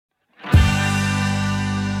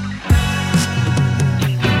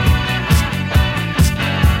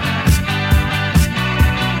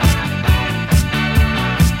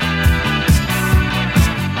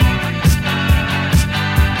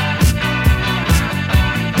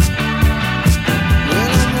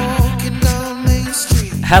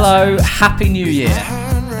Hello, Happy New Year.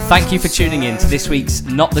 Thank you for tuning in to this week's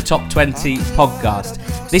Not the Top 20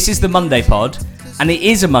 podcast. This is the Monday pod, and it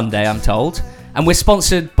is a Monday, I'm told, and we're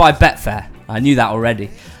sponsored by Betfair. I knew that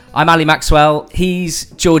already. I'm Ali Maxwell, he's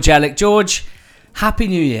George Ellick. George, Happy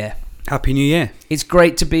New Year. Happy New Year. It's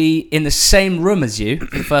great to be in the same room as you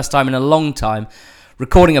for the first time in a long time,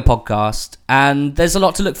 recording a podcast, and there's a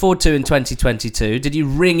lot to look forward to in 2022. Did you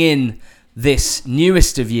ring in this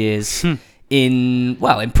newest of years in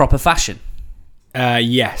proper fashion?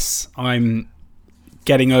 Yes, I'm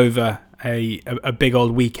getting over a big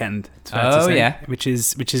old weekend. Which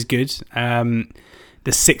is good.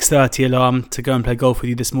 The 6:30 alarm to go and play golf with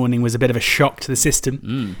you this morning was a bit of a shock to the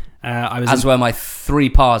system. As were my 3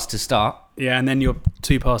 pars to start. Yeah, and then your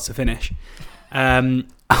 2 pars to finish. I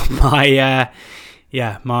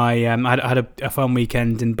had a fun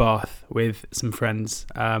weekend in Bath with some friends.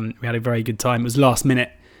 We had a very good time. It was last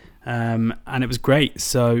minute, and it was great.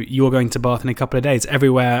 So you're going to Bath in a couple of days.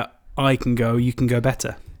 Everywhere I can go, you can go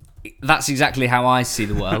better. That's exactly how I see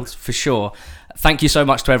the world, for sure. Thank you so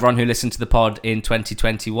much to everyone who listened to the pod in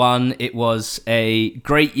 2021. It was a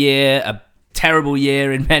great year, a terrible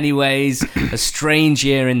year in many ways, a strange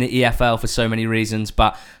year in the EFL for so many reasons,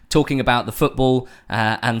 but talking about the football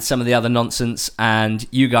and some of the other nonsense, and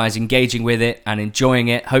you guys engaging with it and enjoying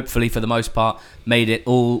it, hopefully for the most part, made it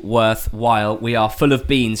all worthwhile. We are full of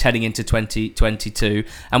beans heading into 2022,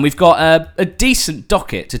 and we've got a decent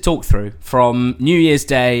docket to talk through from New Year's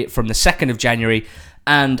Day, from the 2nd of January,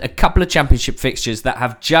 and a couple of championship fixtures that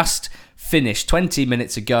have just finished 20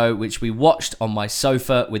 minutes ago, which we watched on my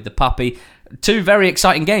sofa with the puppy. 2 very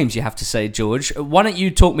exciting games, you have to say, George. Why don't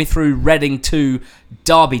you talk me through Reading 2,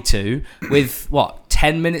 Derby 2, with,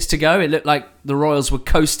 10 minutes to go? It looked like the Royals were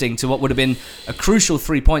coasting to what would have been a crucial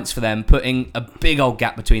 3 points for them, putting a big old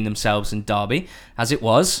gap between themselves and Derby. As it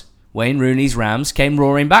was, Wayne Rooney's Rams came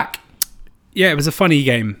roaring back. Yeah, it was a funny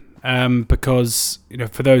game. Because,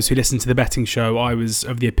 for those who listen to the betting show, I was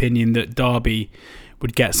of the opinion that Derby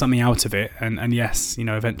would get something out of it, and yes,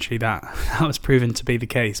 eventually that was proven to be the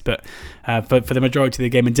case. But for the majority of the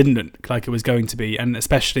game, it didn't look like it was going to be, and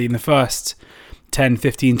especially in the first 10,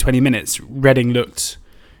 15, 20 minutes, Reading looked,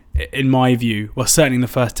 in my view, certainly in the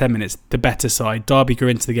first 10 minutes, the better side. Derby grew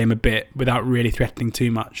into the game a bit without really threatening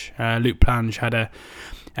too much. Luke Plange had a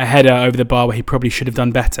header over the bar where he probably should have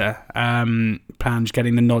done better. Plange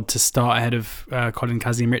getting the nod to start ahead of Colin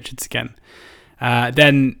Kazim-Richards again.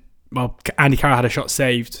 Then Andy Carroll had a shot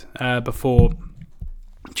saved before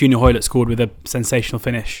Junior Hoylett scored with a sensational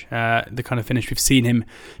finish. The kind of finish we've seen him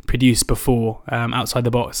produce before, outside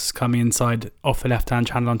the box, coming inside off the left-hand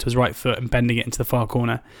channel onto his right foot and bending it into the far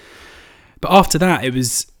corner. But after that, it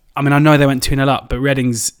was... I know they went 2-0 up, but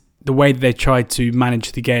Reading's the way that they tried to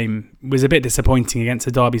manage the game was a bit disappointing against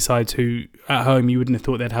the Derby side who, at home, you wouldn't have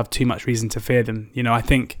thought they'd have too much reason to fear them. I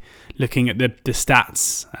think, looking at the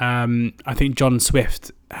stats, I think John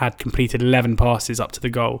Swift had completed 11 passes up to the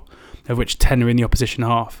goal, of which 10 are in the opposition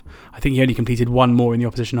half. I think he only completed 1 more in the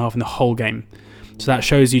opposition half in the whole game. So that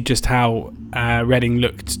shows you just how Reading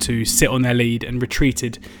looked to sit on their lead and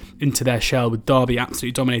retreated into their shell, with Derby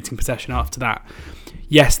absolutely dominating possession after that.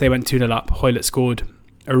 Yes, they went 2-0 up. Hoylett scored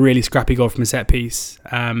a really scrappy goal from a set piece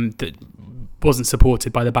that wasn't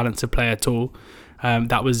supported by the balance of play at all.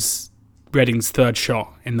 That was Reading's 3rd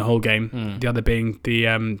shot in the whole game. The other being the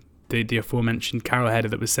aforementioned Carroll header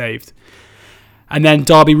that was saved. And then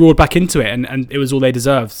Derby roared back into it, and it was all they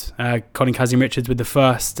deserved. Colin Kazim-Richards with the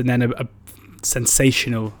first, and then a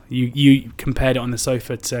sensational... You compared it on the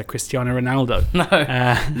sofa to Cristiano Ronaldo. No,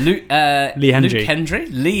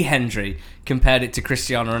 Lee Hendry compared it to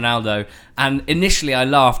Cristiano Ronaldo, and initially I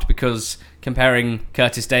laughed because comparing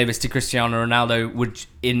Curtis Davis to Cristiano Ronaldo would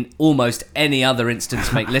in almost any other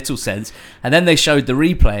instance make little sense, and then they showed the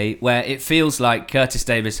replay where it feels like Curtis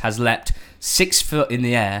Davis has leapt 6 foot in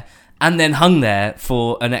the air and then hung there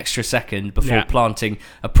for an extra second before planting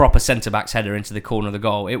a proper centre-back's header into the corner of the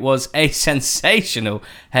goal. It was a sensational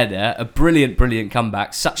header, a brilliant, brilliant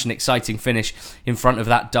comeback, such an exciting finish in front of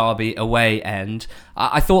that Derby away end.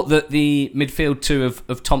 I thought that the midfield 2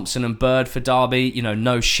 of Thompson and Bird for Derby,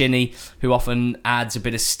 no Shinnie, who often adds a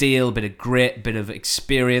bit of steel, a bit of grit, a bit of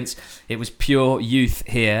experience. It was pure youth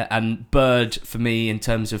here, and Bird, for me, in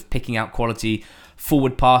terms of picking out quality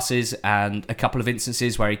forward passes and a couple of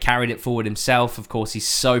instances where he carried it forward himself. Of course, he's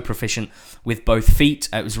so proficient with both feet.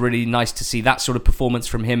 It was really nice to see that sort of performance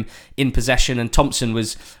from him in possession. And Thompson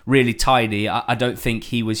was really tidy. I don't think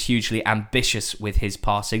he was hugely ambitious with his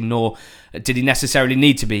passing, nor did he necessarily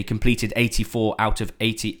need to be. He completed 84 out of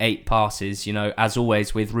 88 passes. You know, as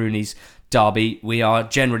always with Rooney's Derby, we are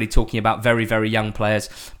generally talking about very, very young players.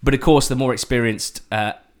 But of course, the more experienced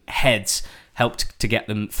heads helped to get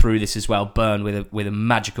them through this as well. Byrne with a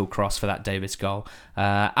magical cross for that Davis goal.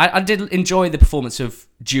 I did enjoy the performance of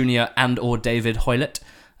Junior and or David Hoylett.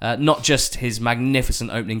 Not just his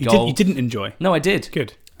magnificent opening goal. You didn't enjoy? No, I did.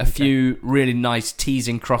 Good. A few really nice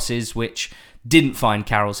teasing crosses which didn't find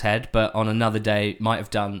Carroll's head, but on another day might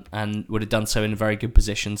have done, and would have done so in a very good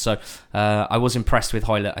position. So I was impressed with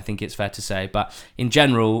Hoylett, I think it's fair to say. But in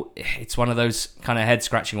general, it's one of those kind of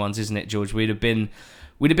head-scratching ones, isn't it, George? We'd have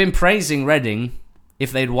been praising Reading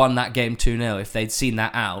if they'd won that game 2-0, if they'd seen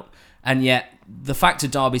that out. And yet, the fact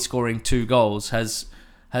of Derby scoring 2 goals has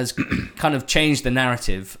kind of changed the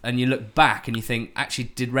narrative. And you look back and you think, actually,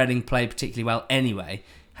 did Reading play particularly well anyway,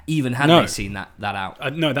 even had they seen that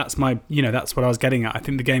out? No, that's that's what I was getting at. I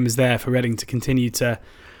think the game is there for Reading to continue to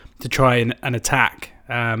try and attack,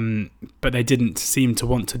 but they didn't seem to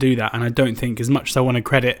want to do that. And I don't think, as much as I want to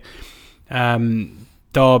credit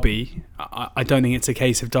Derby, I don't think it's a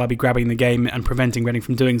case of Derby grabbing the game and preventing Reading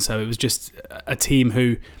from doing so. It was just a team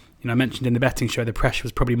who, I mentioned in the betting show, the pressure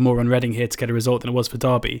was probably more on Reading here to get a result than it was for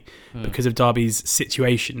Derby because of Derby's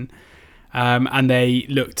situation. And they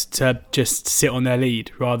looked to just sit on their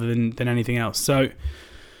lead rather than anything else. So,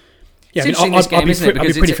 yeah, it's interesting this game, isn't it?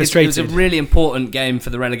 Because pretty frustrated. It was a really important game for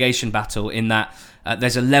the relegation battle in that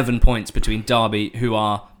there's 11 points between Derby, who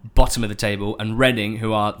are bottom of the table, and Reading,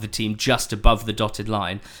 who are the team just above the dotted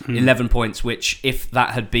line. 11 points, which if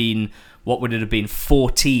that had been, what would it have been,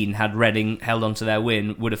 14 had Reading held on to their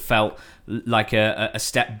win, would have felt like a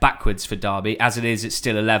step backwards for Derby. As it is, it's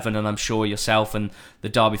still 11, and I'm sure yourself and the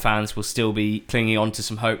Derby fans will still be clinging on to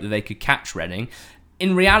some hope that they could catch Reading.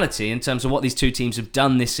 In reality, in terms of what these two teams have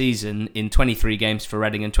done this season, in 23 games for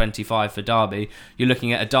Reading and 25 for Derby, you're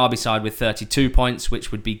looking at a Derby side with 32 points,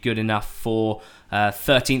 which would be good enough for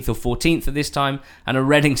 13th or 14th at this time, and a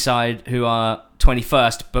Reading side who are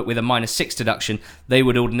 21st, but with a -6 deduction, they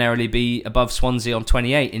would ordinarily be above Swansea on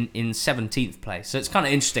 28 in 17th place. So it's kind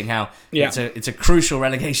of interesting how it's a crucial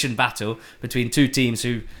relegation battle between two teams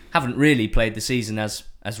who haven't really played the season as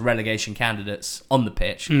relegation candidates on the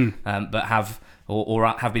pitch, but have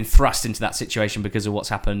been thrust into that situation because of what's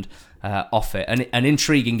happened off it. An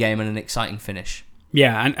intriguing game and an exciting finish.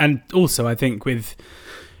 Yeah, and also I think with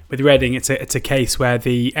Reading, it's a case where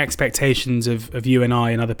the expectations of you and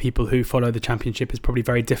I and other people who follow the Championship is probably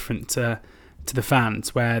very different to the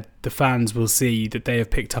fans, where the fans will see that they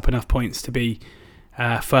have picked up enough points to be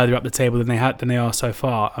further up the table than they are so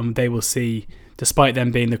far, and they will see, despite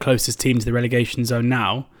them being the closest team to the relegation zone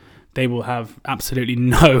now, they will have absolutely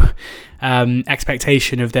no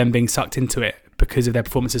expectation of them being sucked into it because of their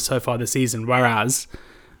performances so far this season. Whereas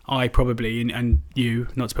I probably, and you,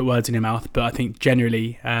 not to put words in your mouth, but I think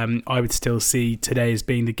generally I would still see today as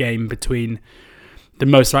being the game between the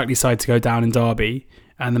most likely side to go down in Derby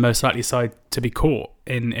and the most likely side to be caught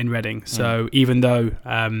in Reading. So even though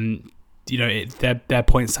their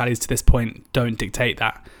point tallies to this point don't dictate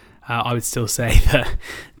that, I would still say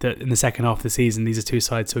that in the second half of the season, these are two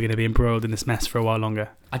sides who are going to be embroiled in this mess for a while longer.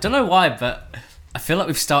 I don't know why, but I feel like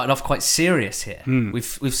we've started off quite serious here.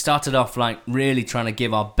 We've started off like really trying to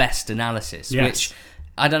give our best analysis, which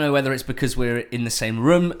I don't know whether it's because we're in the same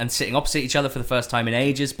room and sitting opposite each other for the first time in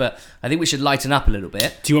ages, but I think we should lighten up a little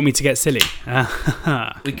bit. Do you want me to get silly?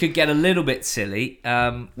 We could get a little bit silly.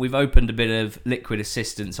 We've opened a bit of liquid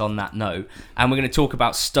assistance on that note, and we're going to talk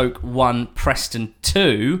about Stoke 1, Preston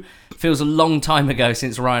 2. Feels a long time ago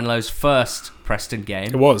since Ryan Lowe's first Preston game.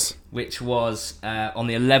 It was. Which was on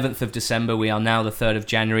the 11th of December. We are now the 3rd of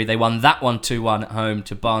January. They won that one 2-1 at home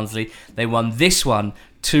to Barnsley. They won this one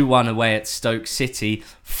 2-1 away at Stoke City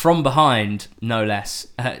from behind, no less.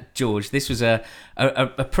 George, this was a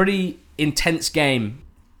pretty intense game.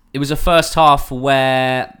 It was a first half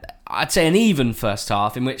where, I'd say an even first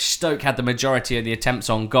half, in which Stoke had the majority of the attempts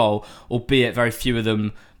on goal, albeit very few of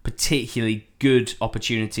them particularly good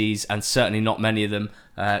opportunities, and certainly not many of them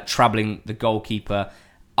troubling the goalkeeper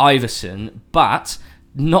Iverson. But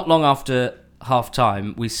not long after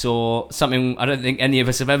half-time, we saw something I don't think any of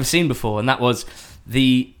us have ever seen before, and that was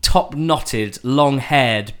the top-knotted,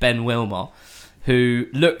 long-haired Ben Wilmot, who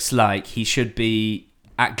looks like he should be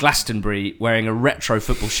at Glastonbury wearing a retro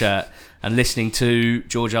football shirt and listening to,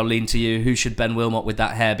 George, I'll lean to you, who should Ben Wilmot with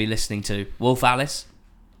that hair be listening to? Wolf Alice?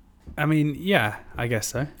 I mean, yeah, I guess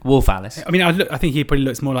so. Wolf Alice. I mean, I think he probably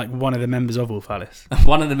looks more like one of the members of Wolf Alice.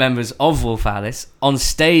 One of the members of Wolf Alice on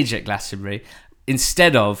stage at Glastonbury,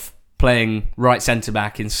 instead of playing right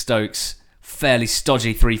centre-back in Stoke's fairly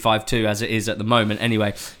stodgy 3-5-2 as it is at the moment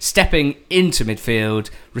anyway, stepping into midfield,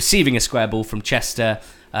 receiving a square ball from Chester,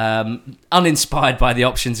 uninspired by the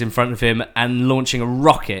options in front of him, and launching a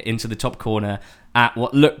rocket into the top corner at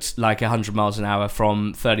what looked like 100 miles an hour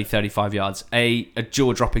from 35 yards. A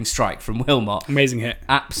jaw-dropping strike from Wilmot. Amazing hit.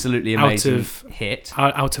 Absolutely amazing hit.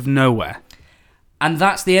 Out of nowhere. And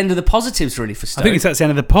that's the end of the positives, really, for Stoke. I think that's the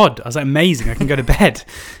end of the pod. I was like, amazing, I can go to bed.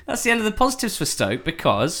 That's the end of the positives for Stoke,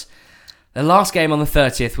 because their last game on the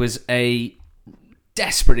 30th was a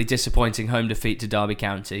desperately disappointing home defeat to Derby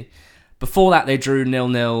County. Before that, they drew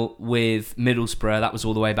 0-0 with Middlesbrough. That was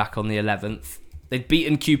all the way back on the 11th. They'd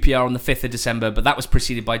beaten QPR on the 5th of December, but that was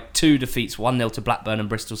preceded by 2 defeats, 1-0 to Blackburn and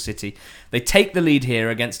Bristol City. They take the lead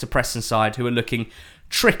here against a Preston side who are looking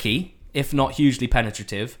tricky, if not hugely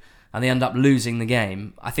penetrative, and they end up losing the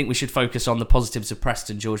game. I think we should focus on the positives of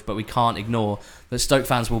Preston, George, but we can't ignore that Stoke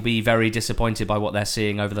fans will be very disappointed by what they're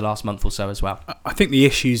seeing over the last month or so as well. I think the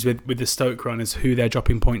issues with the Stoke run is who they're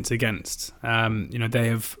dropping points against. They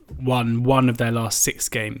have won 1 of their last 6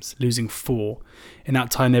 games, losing 4. In that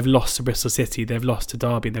time, they've lost to Bristol City, they've lost to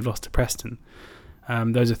Derby, and they've lost to Preston.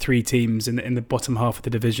 Those are 3 teams in the bottom half of the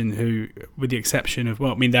division who, with the exception of,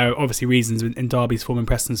 there are obviously reasons in Derby's form and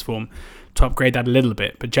Preston's form to upgrade that a little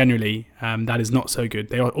bit, but generally that is not so good.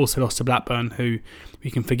 They also lost to Blackburn, who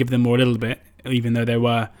we can forgive them more a little bit, even though they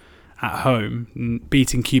were at home.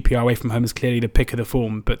 Beating QPR away from home is clearly the pick of the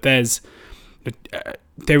form, but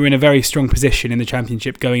they were in a very strong position in the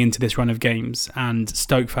Championship going into this run of games, and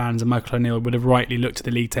Stoke fans and Michael O'Neill would have rightly looked at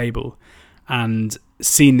the league table and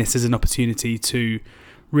seen this as an opportunity to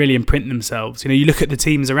really imprint themselves. You look at the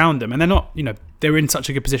teams around them, and they're not, they were in such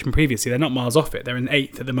a good position previously. They're not miles off it. They're in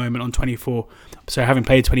 8th at the moment on 24, so having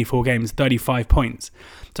played 24 games, 35 points.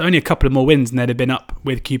 So only a couple of more wins and they'd have been up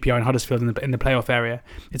with QPR and Huddersfield in the playoff area.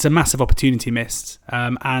 It's a massive opportunity missed.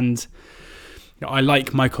 And I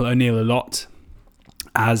like Michael O'Neill a lot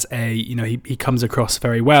as he comes across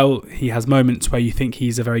very well. He has moments where you think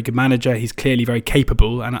he's a very good manager. He's clearly very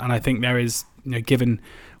capable, and I think there is, given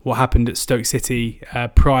what happened at Stoke City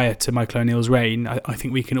prior to Michael O'Neill's reign, I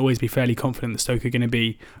think we can always be fairly confident that Stoke are going to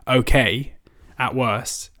be okay at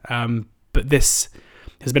worst. But this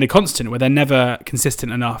has been a constant where they're never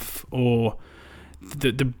consistent enough, or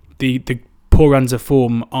the poor runs of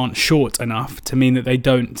form aren't short enough to mean that they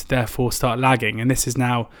don't therefore start lagging. And this is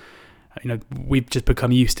now, we've just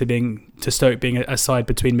become used to Stoke being a side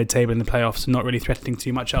between mid-table and the playoffs and not really threatening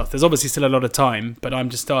too much else. There's obviously still a lot of time, but I'm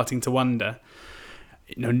just starting to wonder,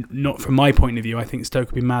 not from my point of view, I think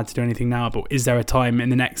Stoke would be mad to do anything now, but is there a time in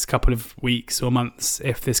the next couple of weeks or months,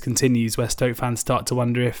 if this continues, where Stoke fans start to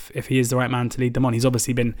wonder if he is the right man to lead them on? He's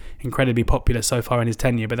obviously been incredibly popular so far in his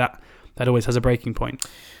tenure, but that always has a breaking point.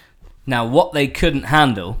 Now, what they couldn't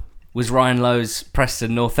handle was Ryan Lowe's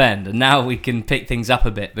Preston North End, and now we can pick things up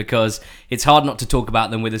a bit, because it's hard not to talk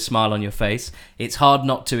about them with a smile on your face. It's hard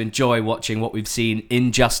not to enjoy watching what we've seen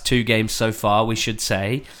in just 2 games so far, we should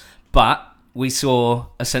say, but we saw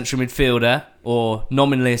a central midfielder, or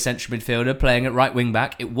nominally a central midfielder, playing at right wing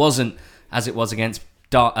back. It wasn't, as it was against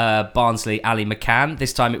Barnsley, Ali McCann.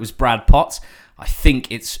 This time it was Brad Potts. I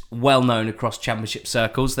think it's well known across Championship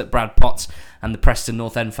circles that Brad Potts and the Preston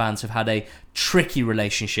North End fans have had a tricky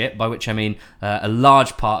relationship, by which I mean a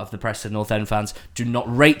large part of the Preston North End fans do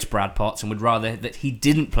not rate Brad Potts and would rather that he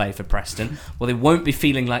didn't play for Preston. Well, they won't be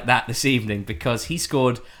feeling like that this evening, because he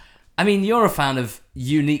scored... I mean, you're a fan of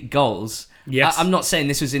unique goals. Yes. I'm not saying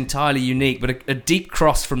this was entirely unique, but a deep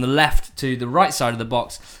cross from the left to the right side of the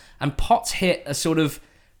box, and Potts hit a sort of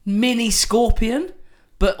mini scorpion,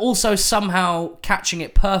 but also somehow catching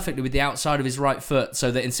it perfectly with the outside of his right foot, so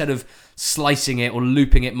that instead of slicing it or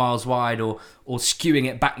looping it miles wide or skewing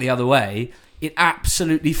it back the other way, it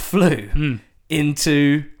absolutely flew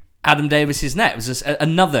into Adam Davis's net. It was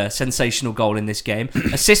another sensational goal in this game.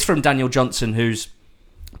 Assist from Daniel Johnson, whose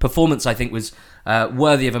performance I think was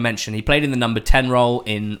worthy of a mention. He played in the number 10 role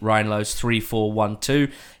in Ryan Lowe's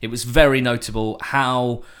 3-4-1-2. It was very notable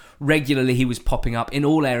how regularly he was popping up in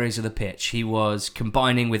all areas of the pitch. He was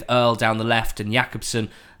combining with Earl down the left and Jakobsen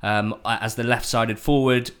as the left-sided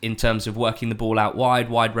forward in terms of working the ball out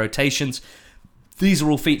wide rotations. These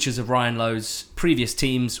are all features of Ryan Lowe's previous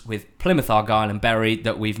teams with Plymouth, Argyle and Bury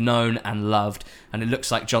that we've known and loved. And it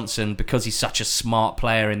looks like Johnson, because he's such a smart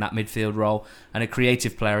player in that midfield role and a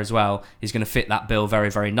creative player as well, is going to fit that bill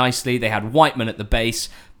very, very nicely. They had Whiteman at the base,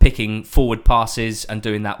 picking forward passes and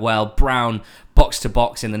doing that well. Brown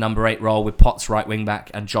box-to-box in the number 8 role with Potts right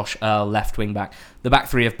wing-back and Josh Earl left wing-back. The back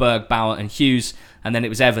three of Berg, Bauer and Hughes, and then it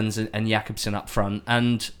was Evans and Jakobsen up front.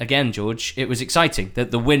 And again, George, it was exciting.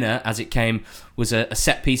 The winner, as it came, was a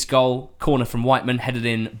set-piece goal, corner from Whiteman, headed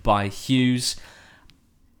in by Hughes.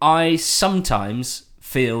 I sometimes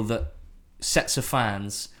feel that sets of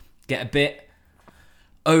fans get a bit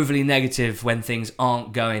overly negative when things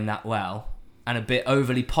aren't going that well, and a bit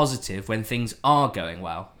overly positive when things are going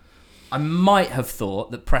well. I might have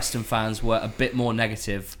thought that Preston fans were a bit more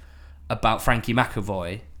negative about Frankie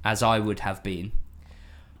McAvoy, as I would have been.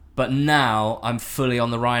 But now I'm fully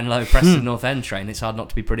on the Ryan Lowe Preston North End train. It's hard not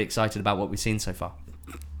to be pretty excited about what we've seen so far.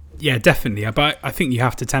 Yeah, definitely. But I think you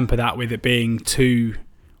have to temper that with it being 2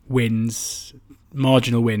 wins,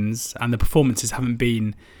 marginal wins, and the performances haven't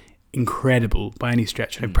been incredible by any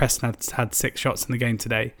stretch. I know Preston had 6 shots in the game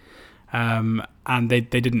today. And they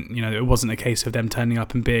didn't, it wasn't a case of them turning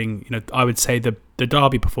up and being, I would say the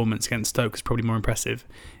Derby performance against Stoke was probably more impressive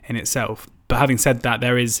in itself. But having said that,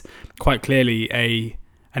 there is quite clearly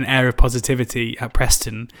an air of positivity at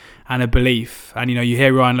Preston and a belief. And, you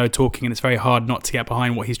hear Ryan Lowe talking, and it's very hard not to get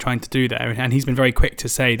behind what he's trying to do there. And he's been very quick to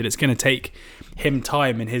say that it's going to take him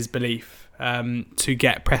time in his belief to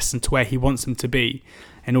get Preston to where he wants them to be,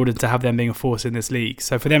 in order to have them being a force in this league.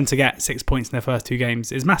 So for them to get 6 points in their first 2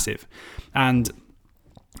 games is massive. And,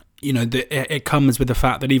 it comes with the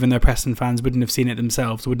fact that even though Preston fans wouldn't have seen it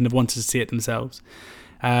themselves, wouldn't have wanted to see it themselves,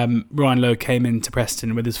 Ryan Lowe came into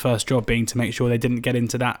Preston with his first job being to make sure they didn't get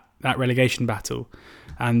into that relegation battle.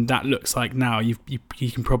 And that looks like now, you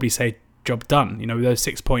can probably say job done. Those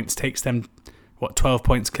 6 points takes them, 12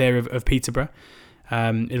 points clear of Peterborough.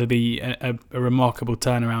 It'll be a remarkable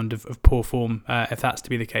turnaround of poor form if that's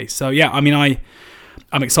to be the case. So yeah,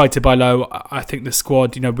 I'm excited by Lowe. I think the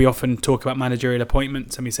squad, we often talk about managerial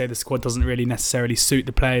appointments and we say the squad doesn't really necessarily suit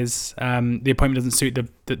the players. The appointment doesn't suit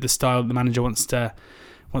the style the manager wants to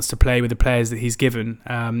play with the players that he's given.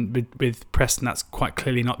 With Preston, that's quite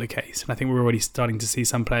clearly not the case. And I think we're already starting to see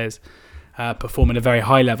some players perform at a very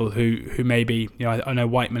high level who maybe, I know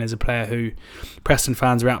Whiteman is a player who Preston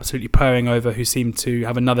fans are absolutely purring over, who seemed to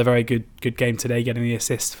have another very good game today, getting the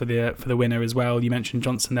assist for the winner as well. You mentioned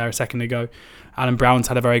Johnson there a second ago. Alan Brown's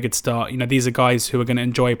had a very good start. These are guys who are going to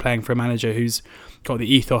enjoy playing for a manager who's got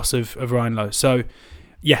the ethos of Ryan Lowe. So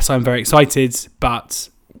yes, I'm very excited, but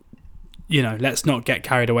let's not get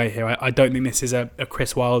carried away here. I don't think this is a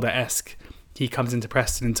Chris Wilder-esque. He comes into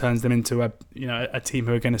Preston and turns them into a team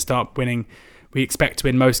who are going to start winning. We expect to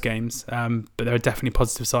win most games, but there are definitely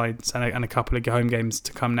positive sides, and a couple of home games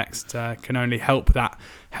to come next can only help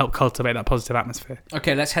cultivate that positive atmosphere.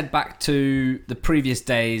 Okay, let's head back to the previous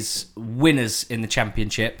day's winners in the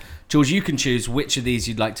Championship. George, you can choose which of these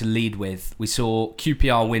you'd like to lead with. We saw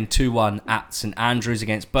QPR win 2-1 at St Andrews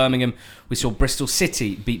against Birmingham. We saw Bristol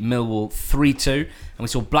City beat Millwall 3-2, and we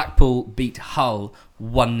saw Blackpool beat Hull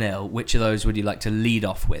 1-0. Which of those would you like to lead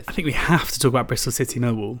off with? I think we have to talk about Bristol City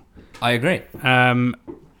Millwall. I agree.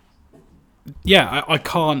 Yeah, I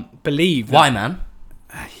can't believe that. Why, man?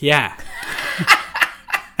 Yeah.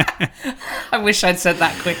 I wish I'd said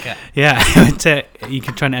that quicker. Yeah, you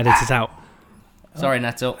can try and edit it out. Sorry,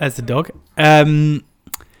 Neto. There's the dog.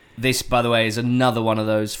 This, by the way, is another one of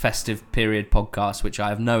those festive period podcasts which I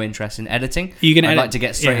have no interest in editing. I'd like to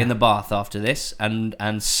get straight in the bath after this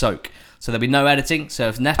and soak. So there'll be no editing. So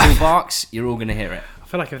if Neto barks, you're all going to hear it. I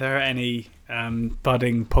feel like if there are any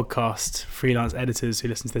budding podcast freelance editors who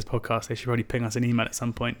listen to this podcast, they should probably ping us an email at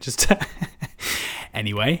some point. Just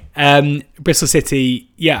anyway, Bristol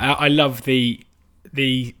City. Yeah, I love the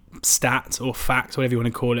stat or fact, whatever you want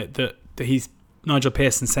to call it, that Nigel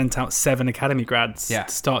Pearson sent out 7 academy grads to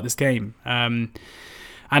start this game, and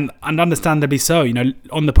understandably so.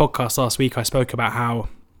 On the podcast last week, I spoke about how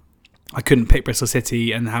I couldn't pick Bristol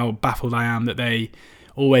City and how baffled I am that they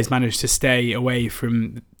always manage to stay away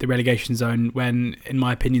from the relegation zone when, in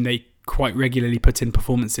my opinion, they quite regularly put in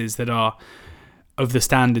performances that are of the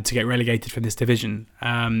standard to get relegated from this division.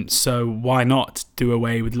 So why not do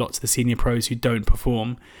away with lots of the senior pros who don't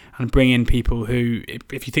perform and bring in people who,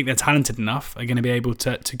 if you think they're talented enough, are going to be able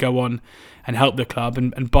to go on and help the club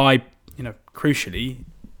and by, crucially,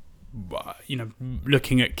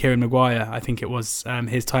 looking at Kieran Maguire, I think it was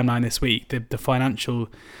his timeline this week, the financial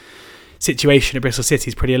situation at Bristol City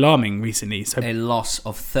is pretty alarming recently. So a loss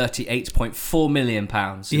of £38.4 million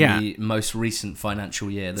in the most recent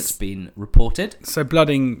financial year that's been reported. So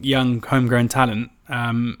blooding young homegrown talent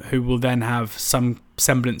who will then have some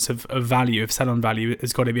semblance of value, of sell-on value,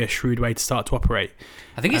 has got to be a shrewd way to start to operate.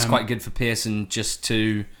 I think it's quite good for Pearson just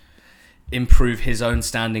to improve his own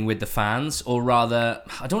standing with the fans, or rather,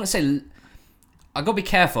 I don't want to say... I've got to be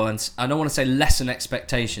careful, and I don't want to say lessen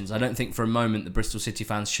expectations. I don't think for a moment the Bristol City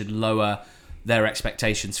fans should lower their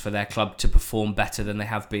expectations for their club to perform better than they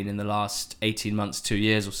have been in the last 18 months, 2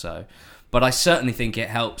 years or so. But I certainly think it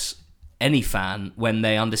helps any fan when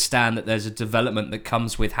they understand that there's a development that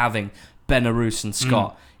comes with having Benarous and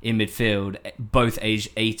Scott in midfield, both aged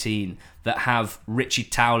 18, that have Richie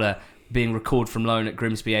Towler being recalled from loan at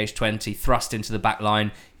Grimsby, age 20, thrust into the back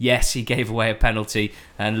line. Yes, he gave away a penalty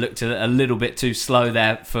and looked a little bit too slow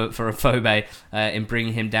there for Afobe in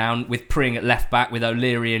bringing him down. With Pring at left back, with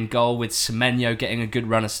O'Leary in goal, with Semenyo getting a good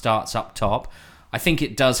run of starts up top. I think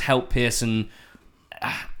it does help Pearson.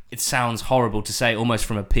 It sounds horrible to say, almost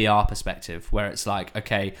from a PR perspective, where it's like,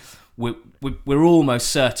 okay, we're almost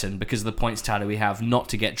certain, because of the points tally we have, not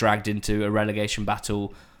to get dragged into a relegation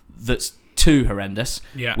battle that's too horrendous.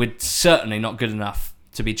 Yeah. We're certainly not good enough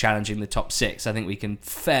to be challenging the top 6. I think we can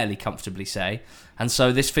fairly comfortably say. And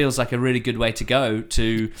so this feels like a really good way to go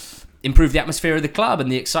to improve the atmosphere of the club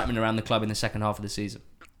and the excitement around the club in the second half of the season.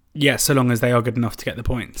 Yeah, so long as they are good enough to get the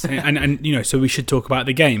points. and you know, so we should talk about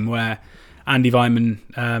the game where Andy Weimann,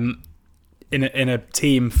 in a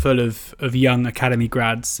team full of young academy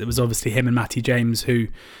grads, it was obviously him and Matty James who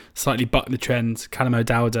slightly bucked the trend. Callum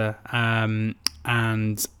O'Dowda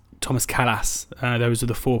and Thomas Callas. Those are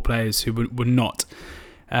the 4 players who were not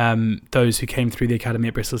those who came through the academy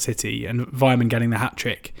at Bristol City. And Weimann getting the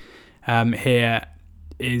hat-trick here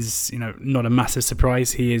is, you know, not a massive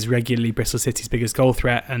surprise. He is regularly Bristol City's biggest goal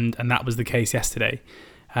threat, and that was the case yesterday.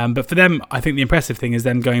 But for them, I think the impressive thing is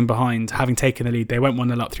them going behind, having taken the lead. They went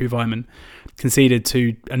 1-0 up through Weimann, conceded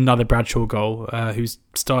to another Bradshaw goal, who's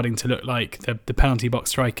starting to look like the penalty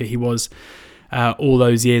box striker he was all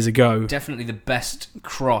those years ago. Definitely the best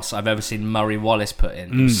cross I've ever seen Murray Wallace put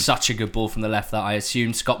in. It was such a good ball from the left that I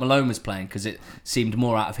assumed Scott Malone was playing, because it seemed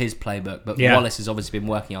more out of his playbook. But yeah, Wallace has obviously been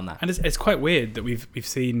working on that. And it's quite weird that we've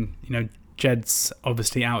seen, you know, Jed's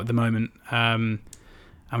obviously out at the moment, and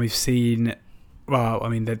we've seen. Well, I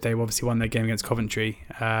mean, they obviously won their game against Coventry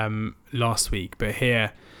last week, but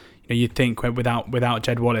here, you know, you'd think without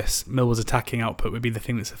Jed Wallace, Millwall's attacking output would be the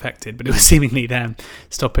thing that's affected, but it was seemingly them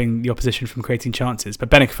stopping the opposition from creating chances. But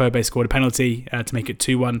Benik Afobe scored a penalty to make it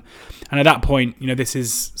 2-1, and at that point, you know, this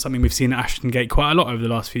is something we've seen at Ashton Gate quite a lot over the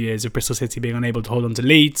last few years, of Bristol City being unable to hold on to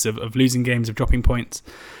leads, of losing games, of dropping points.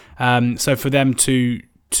 So for them to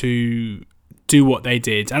do what they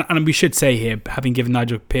did, and we should say here, having given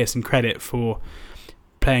Nigel Pearson credit for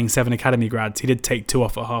playing 7 academy grads, he did take 2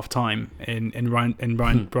 off at half time in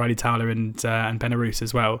Riley Towler and Benarous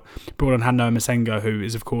as well. Brought on Hano Masengo, who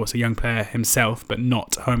is of course a young player himself but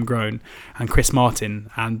not homegrown, and Chris Martin.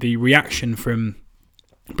 And the reaction from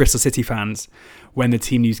Bristol City fans when the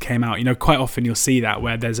team news came out, you know, quite often you'll see that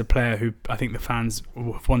where there's a player who I think the fans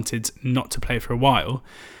have wanted not to play for a while,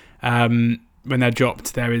 when they're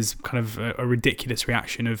dropped, there is kind of a ridiculous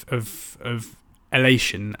reaction of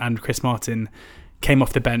elation, and Chris Martin came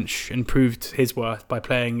off the bench and proved his worth by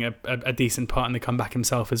playing a decent part in the comeback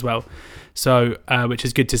himself as well. So, which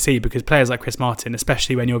is good to see, because players like Chris Martin,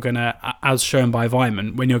 especially when you're going to, as shown by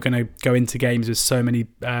Weimann, when you're going to go into games with so many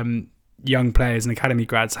young players and academy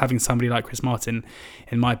grads, having somebody like Chris Martin,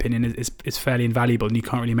 in my opinion, is fairly invaluable, and you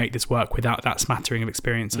can't really make this work without that smattering of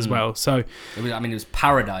experience as well. So, it was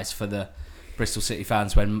paradise for the Bristol City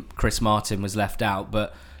fans when Chris Martin was left out,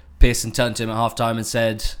 but Pearson turned to him at half-time and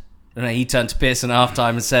said... he turned to Pearson at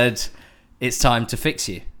half-time and said, "It's time to fix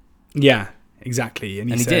you." Yeah, exactly.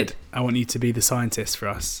 And he said, did. "I want you to be the scientist for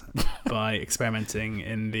us by experimenting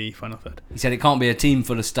in the final third." He said, "It can't be a team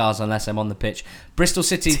full of stars unless I'm on the pitch." Bristol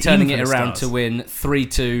City turning it around to win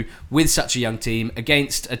 3-2 with such a young team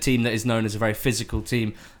against a team that is known as a very physical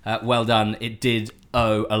team. Well done. It did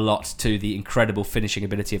owe a lot to the incredible finishing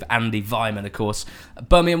ability of Andy Weimann, of course.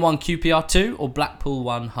 Birmingham 1, QPR 2, or Blackpool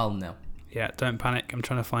 1, Hull 0? Yeah, don't panic. I'm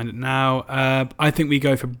trying to find it now. I think we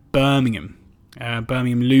go for Birmingham.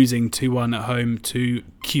 Birmingham losing 2-1 at home to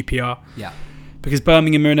QPR. Yeah. Because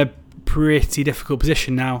Birmingham are in a pretty difficult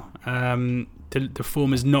position now. The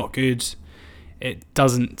form is not good. It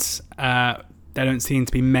doesn't... there don't seem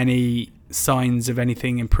to be many signs of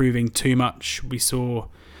anything improving too much. We saw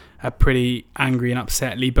a pretty angry and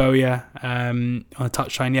upset Lee Bowyer on a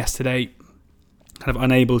touchline yesterday, kind of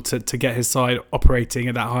unable to get his side operating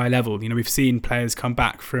at that high level. You know, we've seen players come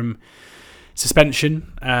back from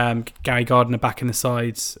suspension. Gary Gardner back in the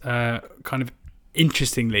sides, kind of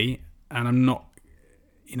interestingly, and I'm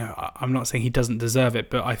not saying he doesn't deserve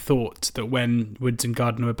it, but I thought that when Woods and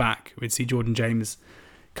Gardner were back, we'd see Jordan James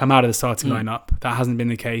come out of the starting lineup. That hasn't been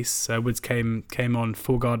the case. Woods came on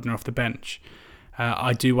for Gardner off the bench.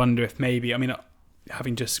 I do wonder if maybe,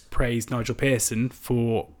 having just praised Nigel Pearson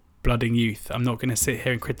for blooding youth. I'm not going to sit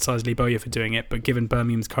here and criticise Lee Bowyer for doing it, but given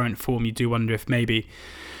Birmingham's current form, you do wonder if maybe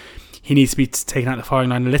he needs to be taken out the firing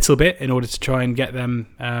line a little bit in order to try and get them.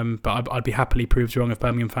 But I'd be happily proved wrong if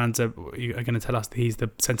Birmingham fans are going to tell us that he's the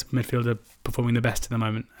centre midfielder performing the best at the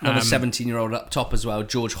moment. Another 17-year-old up top as well.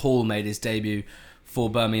 George Hall made his debut for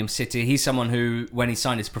Birmingham City. He's someone who, when he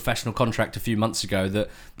signed his professional contract a few months ago, that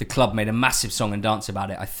the club made a massive song and dance about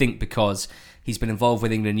it. I think because he's been involved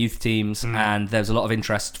with England youth teams and there's a lot of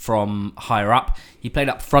interest from higher up. He played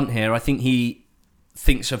up front here. I think he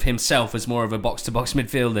thinks of himself as more of a box-to-box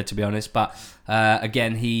midfielder, to be honest. But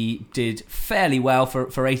again, he did fairly well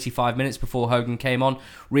for 85 minutes before Hogan came on.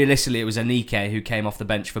 Realistically, it was Anike who came off the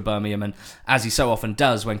bench for Birmingham. And as he so often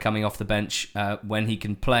does when coming off the bench, when he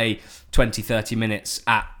can play 20, 30 minutes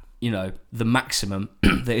at the maximum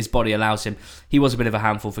that his body allows him, he was a bit of a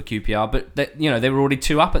handful for QPR. But they were already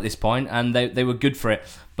 2 up at this point and they were good for it.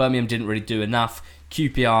 Birmingham didn't really do enough.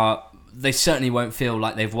 QPR, they certainly won't feel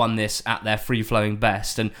like they've won this at their free-flowing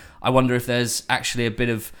best. And I wonder if there's actually a bit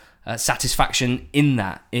of satisfaction in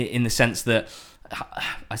that, in the sense that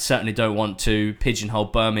I certainly don't want to pigeonhole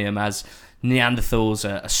Birmingham as Neanderthals,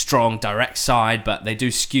 a strong, direct side, but they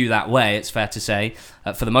do skew that way, it's fair to say,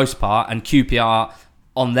 for the most part. And QPR,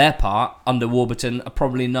 on their part, under Warburton, are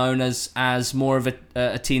probably known as more of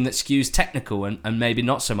a team that skews technical and maybe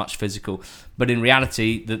not so much physical. But in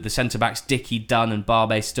reality, the centre-backs, Dickey, Dunn and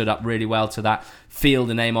Barbe stood up really well to that.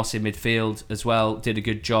 Field and Amos in midfield as well did a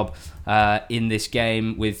good job in this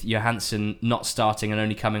game, with Johansson not starting and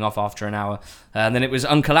only coming off after an hour. And then it was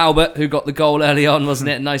Uncle Albert who got the goal early on, wasn't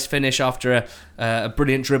it? A nice finish after a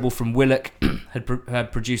brilliant dribble from Willock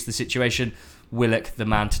had produced the situation. Willock, the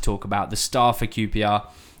man to talk about, the star for QPR,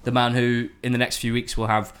 the man who in the next few weeks will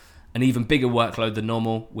have an even bigger workload than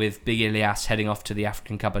normal, with Big Ilias heading off to the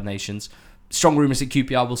African Cup of Nations. Strong rumours that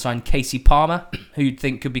QPR will sign Casey Palmer, who you'd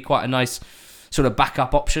think could be quite a nice sort of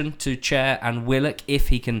backup option to Chair and Willock if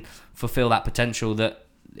he can fulfil that potential that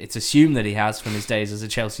it's assumed that he has from his days as a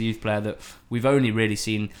Chelsea youth player, that we've only really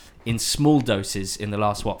seen in small doses in the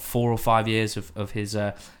last 4 or 5 years of his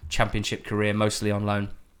championship career, mostly on loan.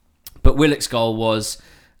 But Willock's goal was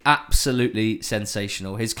absolutely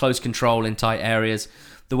sensational. His close control in tight areas,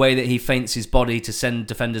 the way that he feints his body to send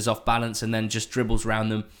defenders off balance and then just dribbles around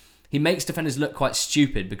them. He makes defenders look quite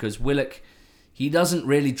stupid, because Willock, he doesn't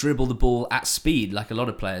really dribble the ball at speed like a lot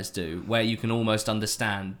of players do, where you can almost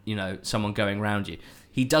understand, someone going around you.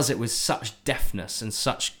 He does it with such deftness and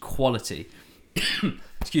such quality,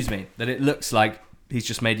 excuse me, that it looks like he's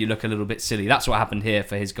just made you look a little bit silly. That's what happened here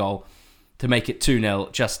for his goal to make it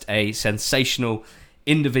 2-0. Just a sensational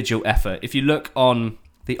individual effort. If you look on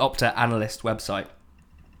the Opta Analyst website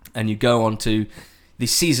and you go on to the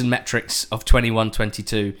season metrics of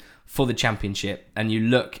 21-22 for the championship, and you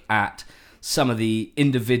look at some of the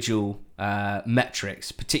individual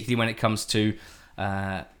metrics, particularly when it comes to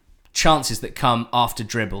chances that come after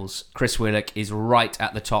dribbles, Chris Willock is right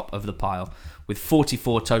at the top of the pile with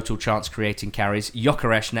 44 total chance creating carries.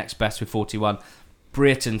 Gyökeres next best with 41,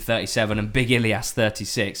 Brereton 37 and Big Ilias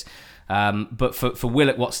 36. But for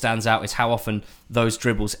Willock, what stands out is how often those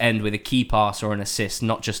dribbles end with a key pass or an assist,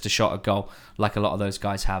 not just a shot at goal like a lot of those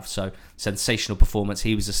guys have. So sensational performance.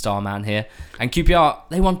 He was a star man here. And QPR,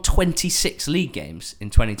 they won 26 league games in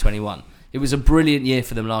 2021. It was a brilliant year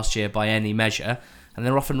for them last year by any measure, and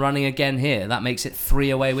they're off and running again here. That makes it 3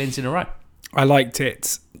 away wins in a row. I liked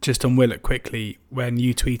it, just on Willock quickly, when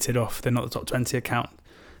you tweeted off the Not the Top 20 account,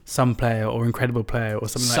 some player or incredible player or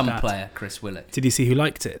something like that. Some player, Chris Willock. Did you see who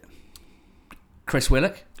liked it? Chris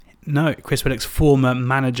Willock? No, Chris Willock's former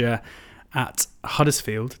manager at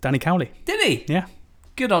Huddersfield, Danny Cowley. Did he? Yeah.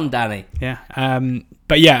 Good on Danny. Yeah.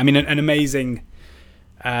 But yeah, I mean, an amazing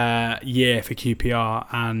year for QPR,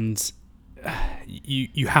 and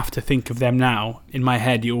you have to think of them now. In my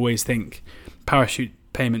head, you always think parachute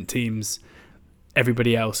payment teams,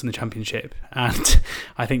 everybody else in the Championship, and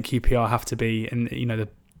I think QPR have to be in the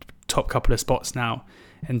top couple of spots now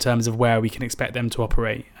in terms of where we can expect them to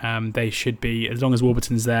operate. They should be, as long as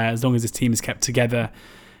Warburton's there, as long as this team is kept together.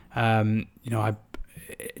 It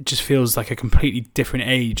just feels like a completely different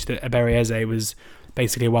age that Ebereeze was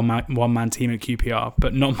basically a one-man team at QPR,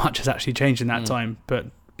 but not much has actually changed in that time. But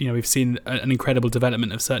we've seen an incredible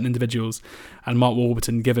development of certain individuals, and Mark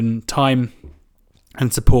Warburton, given time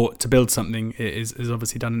and support to build something, is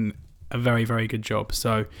obviously done a very, very good job.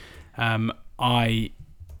 So I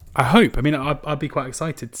hope. I mean, I'd be quite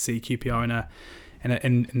excited to see QPR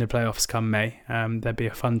in the playoffs come May. There'd be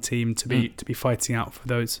a fun team to be fighting out for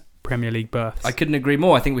those Premier League berths. I couldn't agree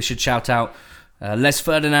more. I think we should shout out Les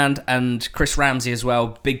Ferdinand and Chris Ramsey as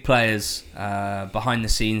well, big players behind the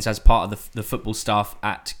scenes as part of the football staff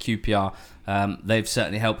at QPR. They've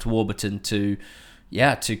certainly helped Warburton to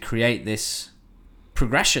create this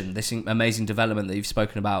progression, this amazing development that you've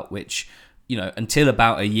spoken about, which, until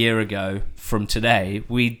about a year ago from today,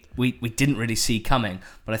 we didn't really see coming.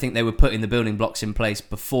 But I think they were putting the building blocks in place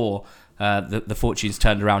before the fortunes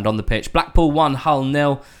turned around on the pitch. Blackpool 1, Hull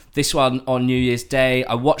 0. This one on New Year's Day.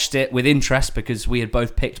 I watched it with interest because we had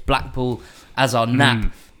both picked Blackpool as our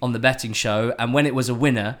nap on the betting show. And when it was a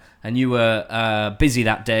winner and you were busy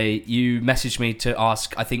that day, you messaged me to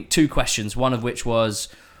ask, I think, 2 questions. One of which was,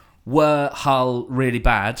 were Hull really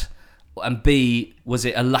bad? And B, was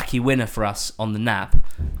it a lucky winner for us on the nap?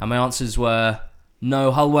 And my answers were,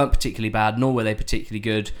 no, Hull weren't particularly bad, nor were they particularly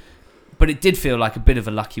good. But it did feel like a bit of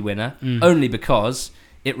a lucky winner, only because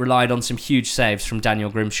it relied on some huge saves from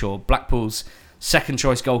Daniel Grimshaw, Blackpool's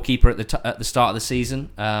second-choice goalkeeper at the start of the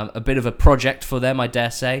season. A bit of a project for them, I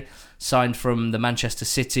dare say. Signed from the Manchester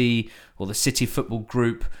City, or the City Football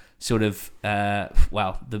Group, sort of,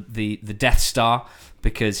 the Death Star,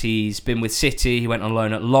 because he's been with City. He went on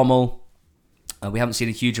loan at Lommel. We haven't seen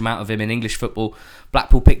a huge amount of him in English football.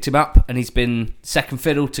 Blackpool picked him up, and he's been second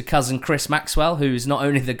fiddle to cousin Chris Maxwell, who is not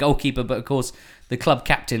only the goalkeeper, but of course the club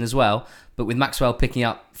captain as well. But with Maxwell picking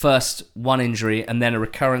up first one injury and then a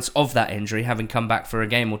recurrence of that injury, having come back for a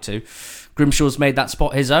game or two, Grimshaw's made that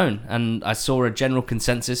spot his own. And I saw a general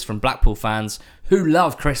consensus from Blackpool fans, who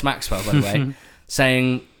love Chris Maxwell, by the way,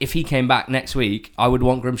 saying if he came back next week, I would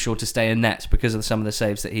want Grimshaw to stay in net because of some of the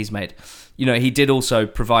saves that he's made. He did also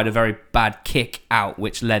provide a very bad kick out,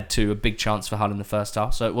 which led to a big chance for Hull in the first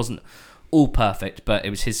half. So it wasn't all perfect, but it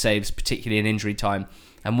was his saves, particularly in injury time.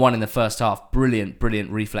 And one in the first half, brilliant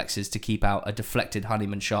reflexes to keep out a deflected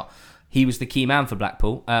Honeyman shot. He was the key man for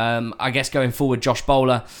Blackpool. I guess going forward, Josh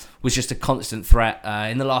Bowler was just a constant threat.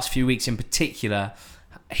 In the last few weeks in particular,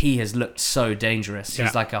 he has looked so dangerous. Yeah.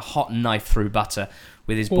 He's like a hot knife through butter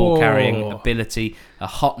with his ball-carrying ability, a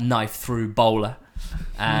hot knife through bowler.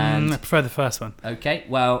 And I prefer the first one. Okay,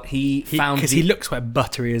 well, he found... Because he looks quite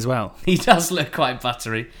buttery as well. He does look quite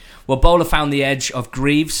buttery. Well, Bowler found the edge of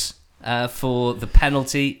Greaves for the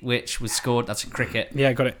penalty, which was scored. That's a cricket.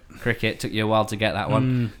 Yeah, got it. Cricket. Took you a while to get that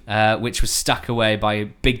one. Which was stuck away by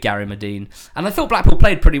big Gary Medine. And I thought Blackpool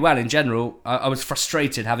played pretty well in general. I was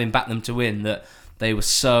frustrated, having backed them to win, that they were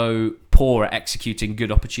so poor at executing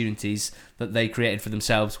good opportunities that they created for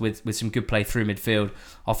themselves with some good play through midfield.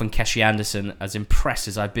 Often Keshi Anderson, as impressed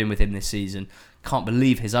as I've been with him this season, can't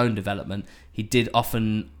believe his own development. He did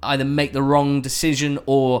often either make the wrong decision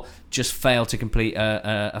or just fail to complete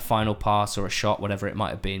a final pass or a shot, whatever it might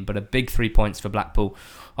have been. But a big 3 points for Blackpool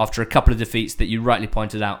after a couple of defeats that you rightly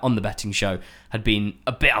pointed out on the betting show had been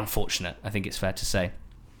a bit unfortunate, I think it's fair to say.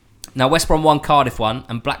 Now, West Brom 1, Cardiff 1,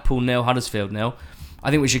 and Blackpool 0, Huddersfield 0. I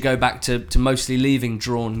think we should go back to mostly leaving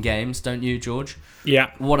drawn games, don't you, George?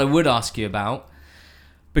 Yeah. What I would ask you about,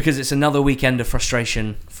 because it's another weekend of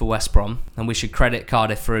frustration for West Brom, and we should credit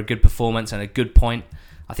Cardiff for a good performance and a good point.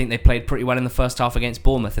 I think they played pretty well in the first half against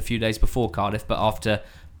Bournemouth a few days before Cardiff, but after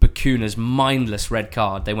Bakuna's mindless red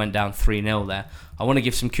card, they went down 3-0 there. I want to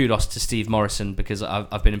give some kudos to Steve Morrison because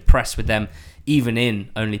I've been impressed with them, even in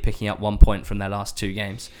only picking up 1 point from their last 2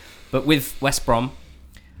 games. But with West Brom,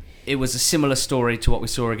 it was a similar story to what we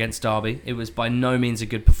saw against Derby. It was by no means a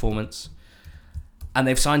good performance. And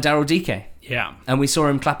they've signed Daryl Dike. Yeah. And we saw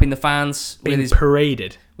him clapping the fans. Being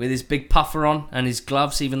paraded. With his big puffer on and his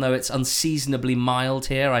gloves, even though it's unseasonably mild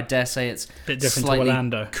here. I dare say it's a bit different slightly to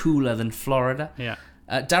Orlando. Cooler than Florida. Yeah.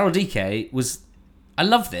 Daryl Dike was... I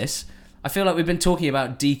love this. I feel like we've been talking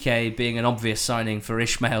about Dike being an obvious signing for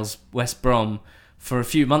Ishmael's West Brom for a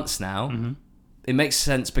few months now. Mm-hmm. It makes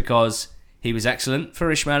sense because he was excellent for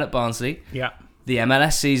Ishmael at Barnsley. Yeah. The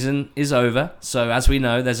MLS season is over, so as we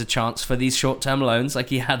know, there's a chance for these short-term loans like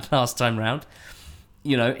he had last time round.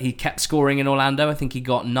 He kept scoring in Orlando. I think he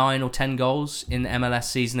got 9 or 10 goals in the MLS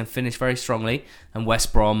season and finished very strongly. And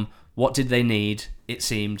West Brom, what did they need? It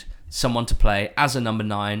seemed someone to play as a number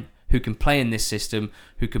 9 who can play in this system,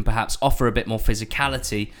 who can perhaps offer a bit more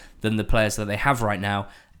physicality than the players that they have right now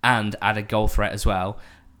and add a goal threat as well.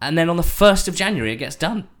 And then on the 1st of January, it gets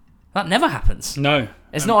done. That never happens. No.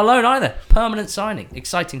 It's not a loan either. Permanent signing.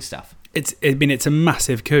 Exciting stuff. It's a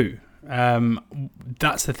massive coup.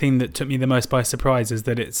 That's the thing that took me the most by surprise, is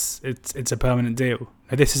that it's a permanent deal.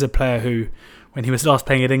 Now, this is a player who, when he was last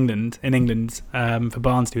playing in England for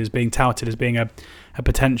Barnsley, was being touted as being a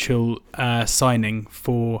potential signing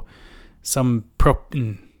for some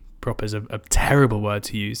proper is a terrible word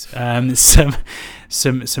to use.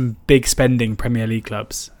 Some big spending Premier League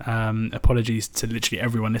clubs. Apologies to literally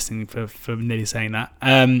everyone listening for nearly saying that.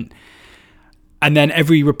 And then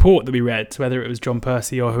every report that we read, whether it was John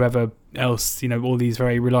Percy or whoever else, all these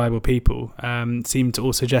very reliable people, seemed to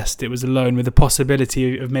all suggest it was a loan with the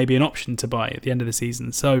possibility of maybe an option to buy at the end of the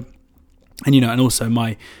season. So, and also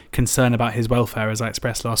my concern about his welfare, as I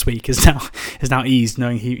expressed last week, is now eased,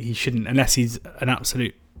 knowing he shouldn't, unless he's an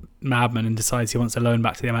absolute madman and decides he wants to loan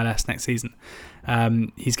back to the MLS next season.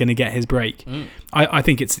 He's going to get his break. I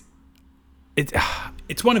think it's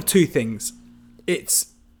one of two things. It's,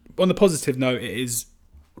 on the positive note, it is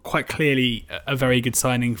quite clearly a very good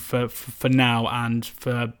signing for now and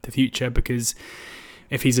for the future, because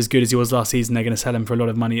if he's as good as he was last season, they're going to sell him for a lot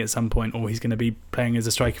of money at some point, or he's going to be playing as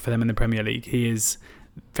a striker for them in the Premier League. He is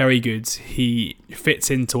very good. He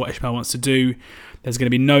fits into what Ishmael wants to do. There's going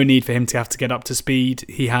to be no need for him to have to get up to speed.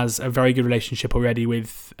 He has a very good relationship already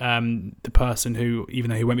with the person who,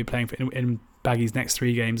 even though he won't be playing in Baggy's next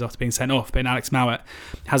 3 games after being sent off, but Alex Mowat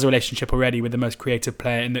has a relationship already with the most creative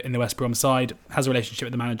player in the West Brom side, has a relationship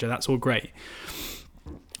with the manager. That's all great.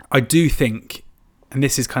 I do think, and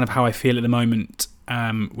this is kind of how I feel at the moment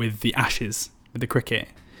with the Ashes, with the cricket,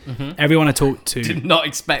 everyone I talked to... Did not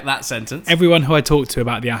expect that sentence. Everyone who I talked to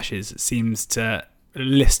about the Ashes seems to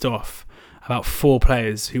list off about 4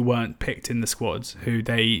 players who weren't picked in the squad who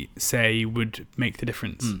they say would make the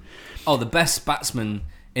difference. Oh, the best batsmen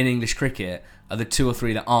in English cricket are the 2 or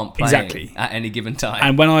 3 that aren't playing at any given time.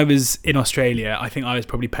 And when I was in Australia, I think I was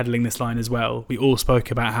probably peddling this line as well. We all spoke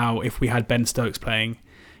about how if we had Ben Stokes playing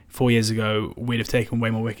 4 years ago, we'd have taken way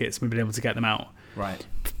more wickets and we'd been able to get them out. Right.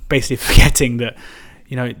 Basically forgetting that,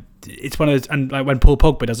 it's one of those, and like when Paul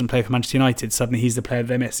Pogba doesn't play for Manchester United, suddenly he's the player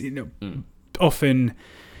they miss. Often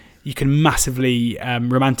you can massively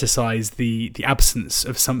romanticise the absence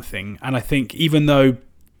of something. And I think even though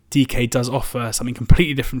DK does offer something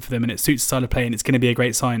completely different for them and it suits the style of play and it's going to be a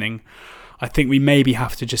great signing, I think we maybe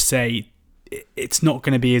have to just say it's not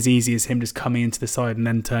going to be as easy as him just coming into the side and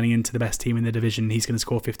then turning into the best team in the division. He's going to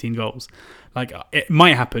score 15 goals. Like, it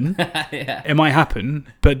might happen. Yeah. It might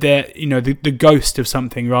happen, but the ghost of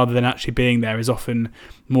something rather than actually being there is often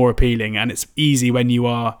more appealing, and it's easy when you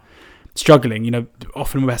are struggling.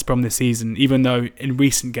 Often West Brom this season, even though in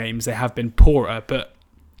recent games they have been poorer, but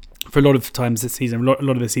for a lot of times this season, a lot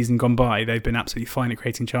of the season gone by, they've been absolutely fine at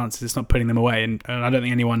creating chances. It's not putting them away. And I don't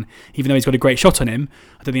think anyone, even though he's got a great shot on him,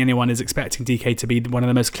 I don't think anyone is expecting DK to be one of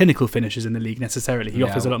the most clinical finishers in the league necessarily. He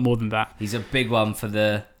offers a lot more than that. He's a big one for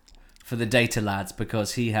the data lads,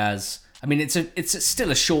 because he has... I mean, it's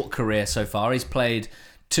still a short career so far. He's played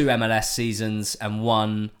 2 MLS seasons and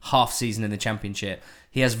 1 half season in the Championship.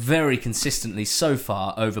 He has very consistently so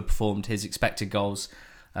far overperformed his expected goals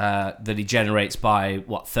that he generates by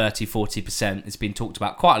 30-40%. It's been talked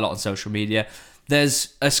about quite a lot on social media.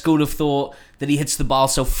 There's a school of thought that he hits the ball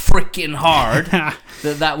so freaking hard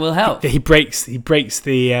that will help. He breaks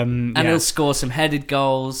the and he'll score some headed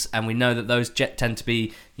goals, and we know that those tend to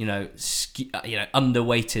be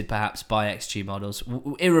underweighted perhaps by XG models.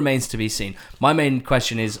 It remains to be seen. My main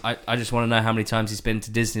question is I just want to know how many times he's been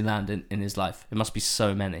to Disneyland in his life. It must be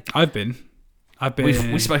so many. I've been.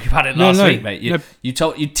 We spoke about it last week, mate. You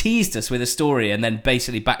teased us with a story and then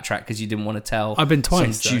basically backtracked because you didn't want to tell. I've been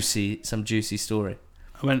twice. Some juicy story.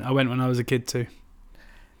 I went when I was a kid too.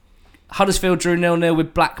 Huddersfield drew 0-0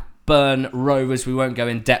 with Blackburn Rovers. We won't go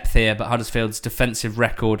in depth here, but Huddersfield's defensive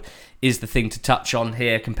record is the thing to touch on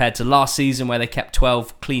here compared to last season, where they kept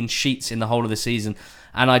 12 clean sheets in the whole of the season,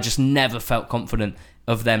 and I just never felt confident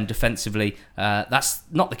of them defensively. That's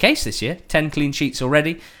not the case this year. 10 clean sheets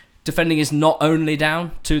already. Defending is not only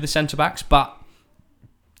down to the centre-backs, but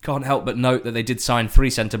can't help but note that they did sign 3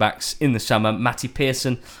 centre-backs in the summer. Matty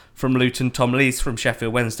Pearson from Luton, Tom Lees from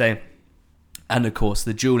Sheffield Wednesday, and of course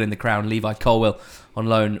the jewel in the crown, Levi Colwill on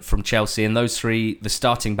loan from Chelsea. And those 3, the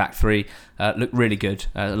starting back 3, look really good.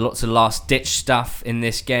 Lots of last-ditch stuff in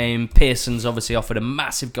this game. Pearson's obviously offered a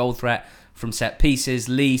massive goal threat from set pieces.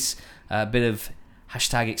 Lees, a bit of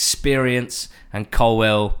 #experience, and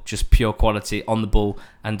Colwill, just pure quality on the ball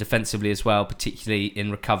and defensively as well, particularly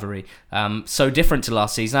in recovery. So different to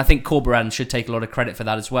last season. I think Corberan should take a lot of credit for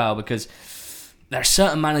that as well, because there are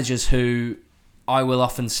certain managers who I will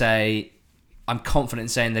often say, I'm confident in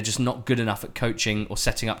saying they're just not good enough at coaching or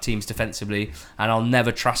setting up teams defensively, and I'll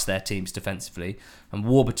never trust their teams defensively. And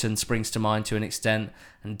Warburton springs to mind to an extent,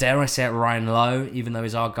 and dare I say it, Ryan Lowe, even though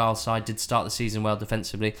his Argyle side did start the season well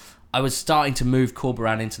defensively. I was starting to move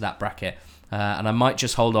Corberan into that bracket, and I might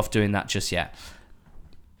just hold off doing that just yet.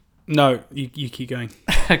 No, you keep going.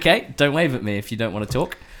 Okay, don't wave at me if you don't want to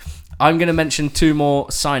talk. I'm going to mention two more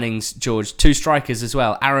signings, George. Two strikers as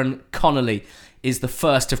well. Aaron Connolly is the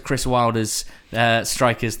first of Chris Wilder's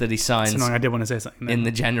strikers that he signs. I did want to say something there. In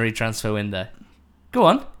the January transfer window. Go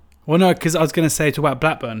on. Well, no, because I was going to say talk about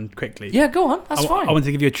Blackburn quickly. Yeah, go on. That's fine. I want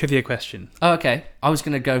to give you a trivia question. Oh, okay. I was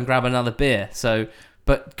going to go and grab another beer.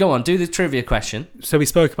 But go on, do the trivia question. So we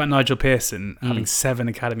spoke about Nigel Pearson having 7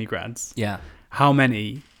 academy grads. Yeah. How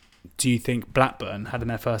many do you think Blackburn had in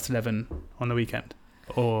their first 11 on the weekend?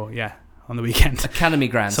 Or, yeah, on the weekend. Academy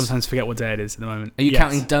grads. Sometimes forget what day it is at the moment. Are you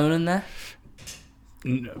counting Dolan there?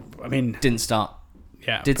 No, I mean... Didn't start.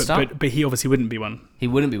 Yeah. Start? But he obviously wouldn't be one. He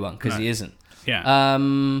wouldn't be one because he isn't. Yeah.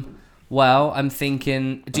 Well, I'm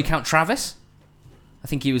thinking... Do you count Travis? I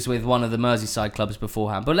think he was with one of the Merseyside clubs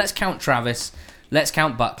beforehand. But let's count Travis. Let's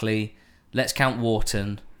count Buckley. Let's count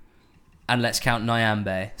Wharton. And let's count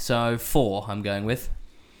Nyambe. So 4 I'm going with.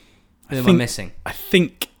 Who am I missing? I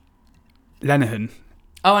think Lenihan.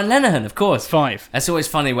 Oh, and Lenihan, of course. 5. It's always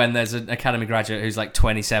funny when there's an academy graduate who's like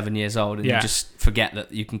 27 years old and you just forget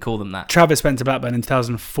that you can call them that. Travis went to Blackburn in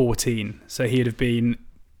 2014. So he'd have been...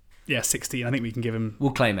 16. I think we can give him...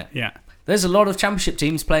 We'll claim it. Yeah. There's a lot of championship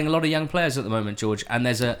teams playing a lot of young players at the moment, George, and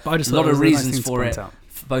there's a lot of reasons for it,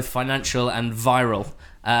 both financial and viral.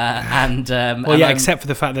 Except for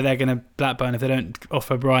the fact that they're going to Blackburn, if they don't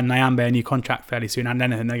offer Brian Nyambe a new contract fairly soon and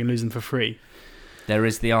Lenihan, they're going to lose them for free. There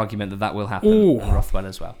is the argument that will happen, and Rothwell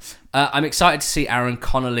as well. I'm excited to see Aaron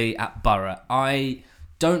Connolly at Borough. I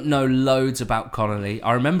don't know loads about Connolly.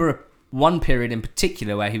 I remember one period in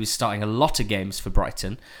particular where he was starting a lot of games for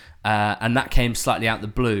Brighton, and that came slightly out the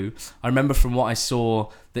blue. I remember from what I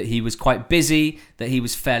saw that he was quite busy, that he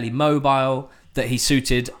was fairly mobile, that he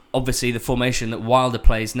suited, obviously, the formation that Wilder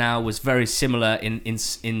plays now was very similar in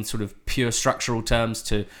sort of pure structural terms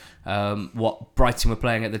to what Brighton were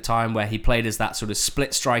playing at the time, where he played as that sort of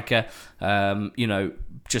split striker,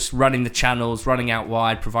 just running the channels, running out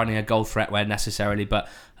wide, providing a goal threat where necessarily, but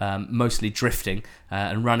mostly drifting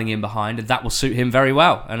and running in behind, and that will suit him very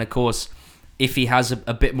well. And of course, if he has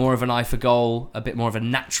a bit more of an eye for goal, a bit more of a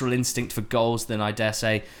natural instinct for goals than I dare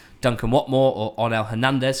say Duncan Watmore or Onel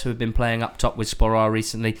Hernandez, who have been playing up top with Sporar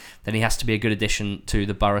recently, then he has to be a good addition to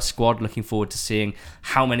the Borough squad. Looking forward to seeing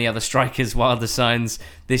how many other strikers Wilder signs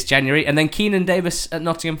this January. And then Keenan Davis at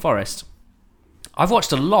Nottingham Forest. I've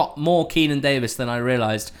watched a lot more Keenan Davis than I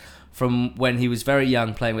realised from when he was very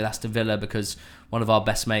young playing with Aston Villa, because one of our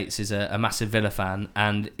best mates is a massive Villa fan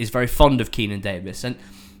and is very fond of Keenan Davis. And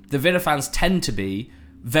the Villa fans tend to be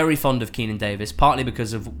very fond of Keenan Davis, partly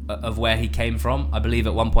because of where he came from. I believe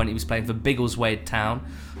at one point he was playing for Biggleswade Town,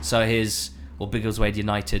 Biggleswade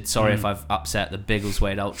United. Sorry if I've upset the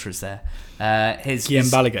Biggleswade Ultras there.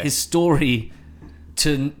 His story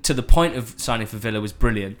to the point of signing for Villa was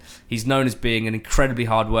brilliant. He's known as being an incredibly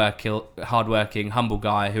hardworking, humble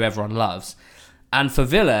guy who everyone loves. And for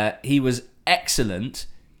Villa, he was excellent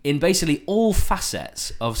in basically all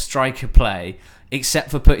facets of striker play,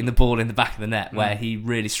 except for putting the ball in the back of the net, where he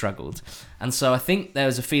really struggled. And so I think there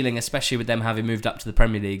was a feeling, especially with them having moved up to the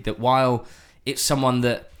Premier League, that while it's someone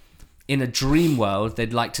that in a dream world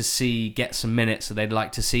they'd like to see get some minutes, or they'd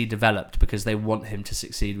like to see developed because they want him to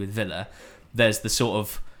succeed with Villa, there's the sort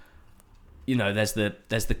of, there's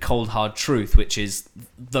the cold hard truth, which is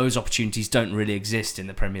those opportunities don't really exist in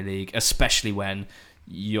the Premier League, especially when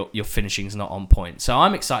your finishing's not on point. So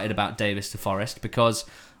I'm excited about Davis to Forest, because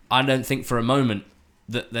I don't think for a moment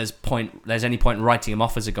that there's any point writing him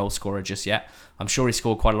off as a goal scorer just yet. I'm sure he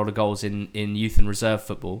scored quite a lot of goals in youth and reserve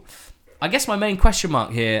football. I guess my main question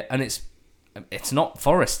mark here, and it's not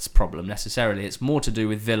Forest's problem necessarily, it's more to do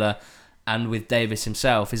with Villa and with Davis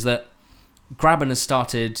himself, is that Graben has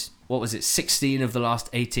started, 16 of the last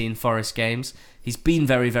 18 Forest games. He's been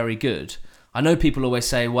very, very good. I know people always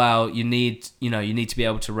say, well, you need to be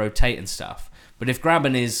able to rotate and stuff. But if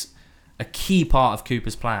Graben is a key part of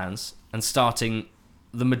Cooper's plans and starting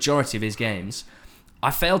the majority of his games,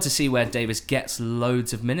 I fail to see where Davis gets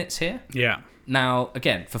loads of minutes here. Yeah. Now,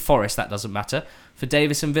 again, for Forest, that doesn't matter. For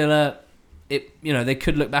Davis and Villa, they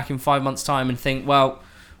could look back in 5 months' time and think, well,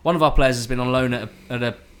 one of our players has been on loan at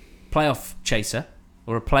a playoff chaser,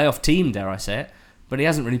 or a playoff team, dare I say it, but he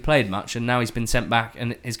hasn't really played much, and now he's been sent back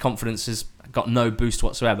and his confidence has got no boost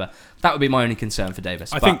whatsoever. That would be my only concern for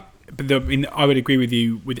Davis. I would agree with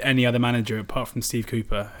you with any other manager apart from Steve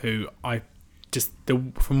Cooper, who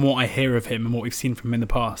from what I hear of him and what we've seen from him in the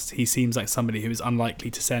past, he seems like somebody who is unlikely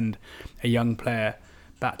to send a young player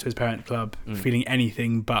back to his parent club feeling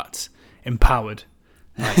anything but empowered.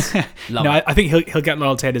 Nice. I think he'll get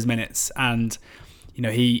Lyle Taylor's minutes, and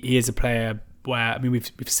he is a player where,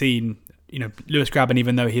 we've seen Lewis Grabban,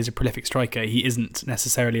 even though he is a prolific striker, he isn't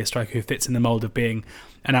necessarily a striker who fits in the mould of being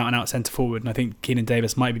an out-and-out centre forward. And I think Keenan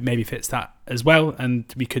Davis maybe fits that as well. And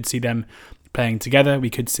we could see them playing together. We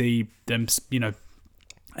could see them,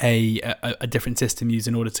 a different system used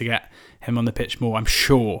in order to get him on the pitch more. I'm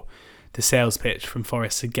sure the sales pitch from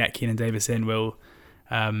Forest to get Keenan Davis in will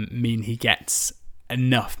mean he gets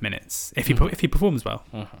enough minutes if he performs well.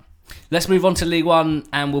 Mm-hmm. Let's move on to League One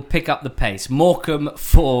and we'll pick up the pace. Morecambe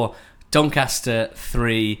 4, Doncaster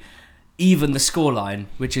 3. Even the scoreline,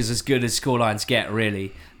 which is as good as scorelines get,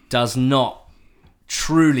 really, does not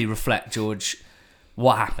truly reflect, George,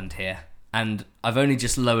 what happened here. And I've only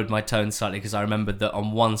just lowered my tone slightly because I remembered that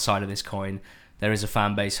on one side of this coin, there is a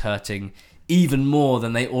fan base hurting even more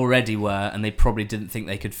than they already were, and they probably didn't think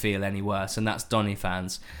they could feel any worse, and that's Donny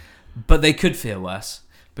fans. But they could feel worse,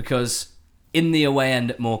 because in the away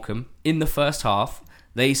end at Morecambe, in the first half,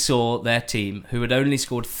 they saw their team, who had only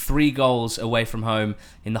scored 3 goals away from home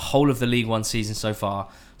in the whole of the League One season so far,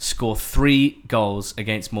 score 3 goals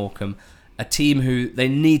against Morecambe, a team who they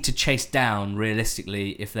need to chase down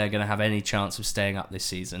realistically if they're going to have any chance of staying up this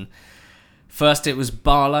season. First it was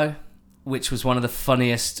Barlow, which was one of the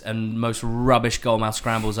funniest and most rubbish goalmouth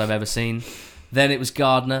scrambles I've ever seen. Then it was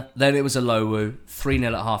Gardner. Then it was Olowu.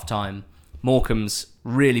 3-0 at half-time. Morecambe's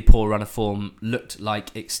really poor run of form looked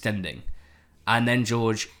like extending. And then,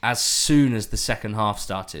 George, as soon as the second half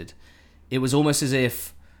started, it was almost as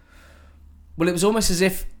if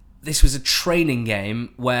this was a training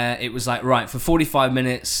game where it was like, right, for 45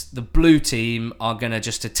 minutes, the blue team are going to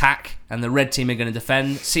just attack and the red team are going to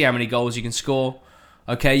defend, see how many goals you can score.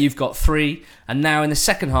 Okay, you've got 3. And now in the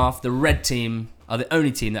second half, the red team are the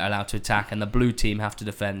only team that are allowed to attack and the blue team have to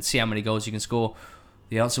defend. See how many goals you can score.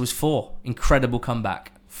 The answer was 4. Incredible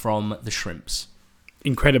comeback from the Shrimps.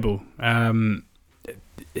 Incredible.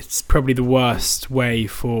 It's probably the worst way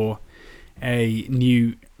for a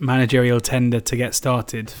new managerial tender to get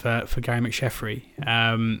started for Gary McSheffrey.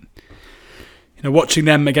 Watching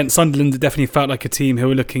them against Sunderland, it definitely felt like a team who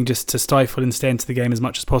were looking just to stifle and stay into the game as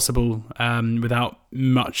much as possible, without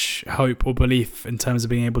much hope or belief in terms of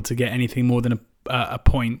being able to get anything more than a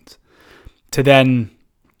point. To then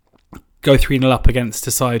go 3-0 up against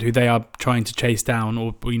a side who they are trying to chase down,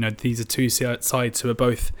 or these are two sides who are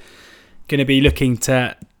both going to be looking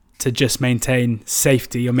to just maintain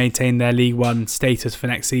safety or maintain their League One status for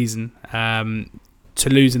next season. To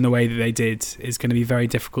lose in the way that they did is going to be very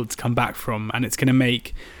difficult to come back from, and it's going to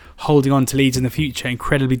make holding on to leads in the future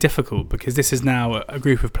incredibly difficult, because this is now a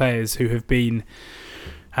group of players who have been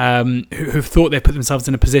who've thought they've put themselves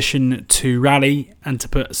in a position to rally and to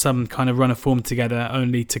put some kind of run of form together,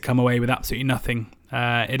 only to come away with absolutely nothing.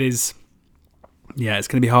 It's going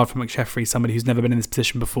to be hard for McSheffrey, somebody who's never been in this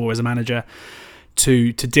position before as a manager,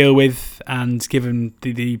 to deal with, and given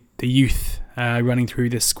the youth running through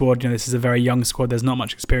this squad, this is a very young squad, there's not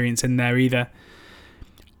much experience in there either.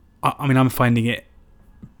 I'm finding it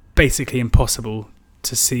basically impossible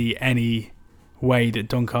to see any way that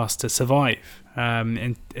Doncaster survive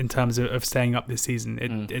in terms of staying up this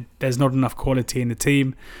season. There's not enough quality in the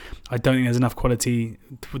team. I don't think there's enough quality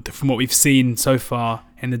from what we've seen so far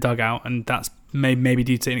in the dugout, and that's maybe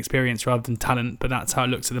due to inexperience rather than talent, but that's how it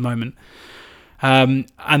looks at the moment. And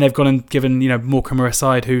they've gone and given Morecambe a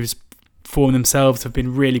side whose form themselves have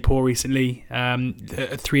been really poor recently.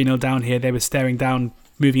 3-0 down here, they were staring down,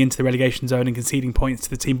 moving into the relegation zone and conceding points to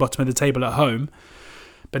the team bottom of the table at home.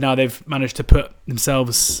 But now they've managed to put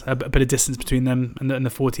themselves a bit of distance between them and the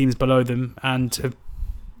 4 teams below them. And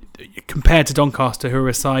compared to Doncaster, who are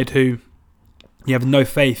a side who you have no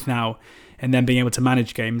faith now in them being able to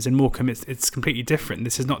manage games, in Morecambe it's completely different.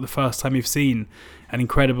 This is not the first time you've seen an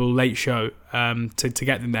incredible late show to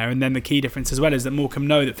get them there. And then the key difference as well is that Morecambe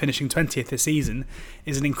know that finishing 20th this season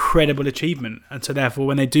is an incredible achievement. And so therefore,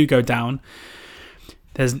 when they do go down,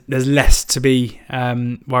 there's less to be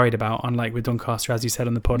worried about, unlike with Doncaster, as you said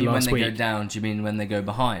on the pod last week. When they go down, do you mean when they go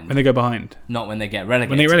behind? When they go behind. Not when they get relegated.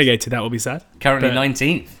 When they get relegated, that will be sad. Currently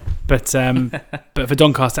 19th. But for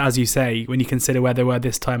Doncaster, as you say, when you consider where they were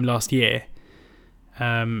this time last year,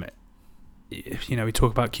 we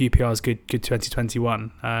talk about QPR's good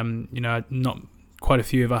 2021. Not quite a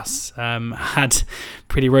few of us had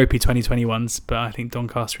pretty ropey 2021s, but I think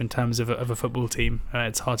Doncaster, in terms of a football team,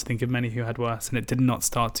 it's hard to think of many who had worse, and it did not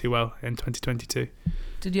start too well in 2022.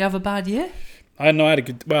 Did you have a bad year? I had a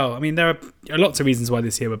good... Well, there are lots of reasons why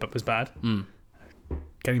this year was bad.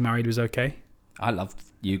 Getting married was okay. I loved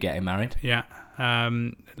you getting married. Yeah.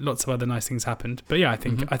 Lots of other nice things happened. But yeah, I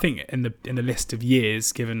think in the list of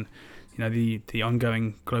years, given the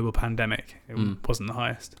ongoing global pandemic, it wasn't the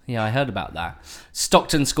highest. Yeah, I heard about that.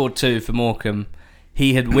 Stockton scored 2 for Morecambe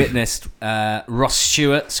He had witnessed Ross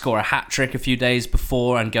Stewart score a hat-trick a few days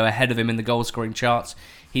before and go ahead of him in the goal-scoring charts.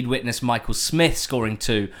 He'd witnessed Michael Smith scoring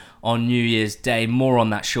 2 on New Year's Day. More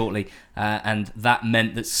on that shortly. And that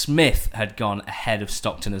meant that Smith had gone ahead of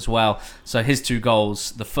Stockton as well. So his 2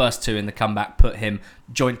 goals, the first 2 in the comeback, put him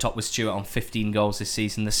joint top with Stewart on 15 goals this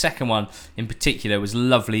season. The second one in particular was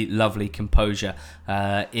lovely composure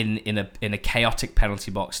in a chaotic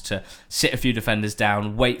penalty box to sit a few defenders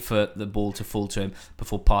down, wait for the ball to fall to him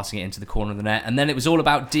before passing it into the corner of the net. And then it was all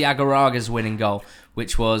about Diagaraga's winning goal,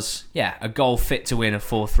 which was, a goal fit to win a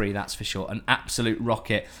 4-3, that's for sure. An absolute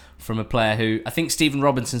rocket from a player who, I think Stephen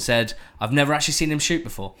Robinson said, I've never actually seen him shoot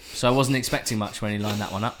before, so I wasn't expecting much when he lined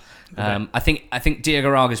that one up. I think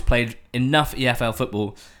Diagaraga's played enough EFL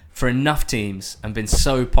football for enough teams and been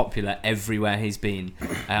so popular everywhere he's been.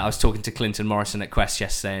 I was talking to Clinton Morrison at Quest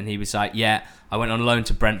yesterday, and he was like, I went on loan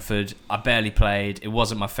to Brentford, I barely played, it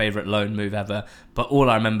wasn't my favourite loan move ever, but all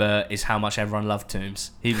I remember is how much everyone loved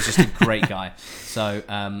Toombs. He was just a great guy. So,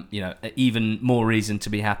 even more reason to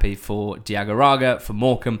be happy for Diagaraga, for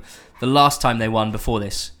Morecambe. The last time they won before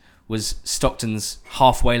this was Stockton's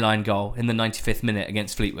halfway line goal in the 95th minute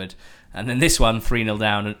against Fleetwood. And then this one, 3-0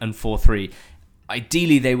 down and 4-3.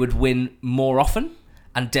 Ideally, they would win more often,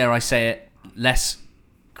 and dare I say it, less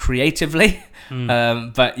creatively.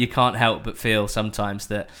 But you can't help but feel sometimes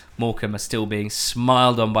that Morecambe are still being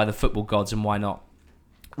smiled on by the football gods, and why not?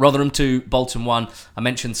 Rotherham 2, Bolton 1. I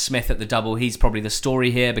mentioned Smith at the double. He's probably the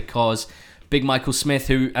story here because big Michael Smith,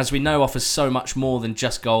 who, as we know, offers so much more than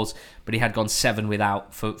just goals, but he had gone 7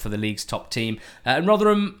 without for the league's top team. And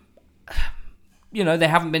Rotherham, they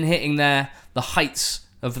haven't been hitting the heights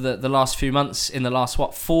of the last few months in the last,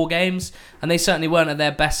 4 games? And they certainly weren't at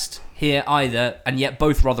their best here either, and yet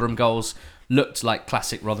both Rotherham goals looked like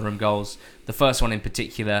classic Rotherham goals. The first one in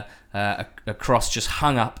particular, a cross just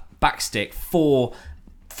hung up, back stick, four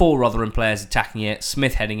Rotherham players attacking it,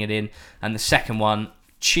 Smith heading it in, and the second one,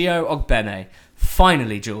 Chio Ogbene,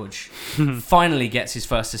 finally, George, finally gets his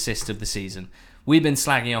first assist of the season. We've been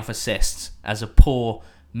slagging off assists as a poor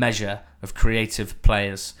measure of creative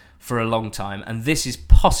players for a long time, and this is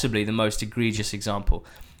possibly the most egregious example.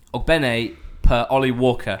 Ogbene, per Ollie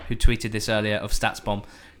Walker, who tweeted this earlier of StatsBomb,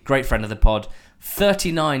 great friend of the pod,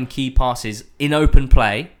 39 key passes in open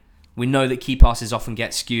play. We know that key passes often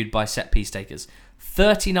get skewed by set-piece takers.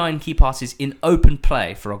 39 key passes in open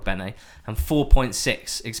play for Ogbene, and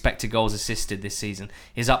 4.6 expected goals assisted this season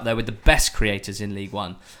is up there with the best creators in League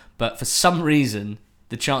One. But for some reason,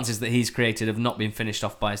 the chances that he's created have not been finished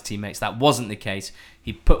off by his teammates. That wasn't the case.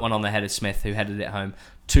 He put one on the head of Smith, who headed it home.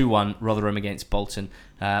 2-1 Rotherham against Bolton.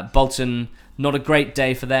 Bolton, not a great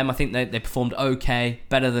day for them. I think they performed okay,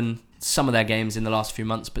 better than some of their games in the last few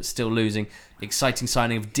months, but still losing. Exciting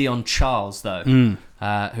signing of Dion Charles, though,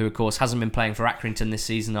 who, of course, hasn't been playing for Accrington this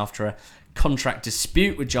season after a contract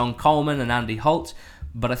dispute with John Coleman and Andy Holt.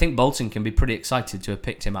 But I think Bolton can be pretty excited to have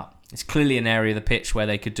picked him up. It's clearly an area of the pitch where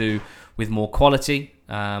they could do with more quality.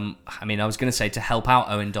 I was going to say to help out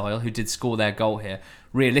Owen Doyle, who did score their goal here.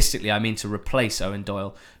 Realistically, I mean to replace Owen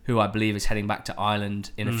Doyle, who I believe is heading back to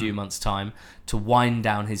Ireland in a few months' time to wind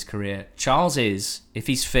down his career. Charles is, if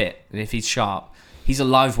he's fit and if he's sharp, he's a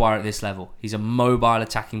live wire at this level. He's a mobile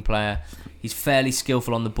attacking player. He's fairly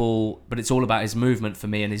skillful on the ball, but it's all about his movement for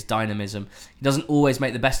me and his dynamism. He doesn't always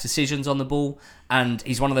make the best decisions on the ball, and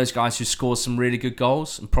he's one of those guys who scores some really good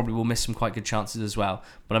goals and probably will miss some quite good chances as well.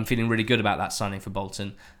 But I'm feeling really good about that signing for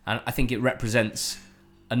Bolton, and I think it represents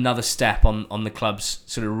another step on the club's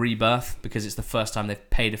sort of rebirth, because it's the first time they've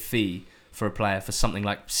paid a fee for a player for something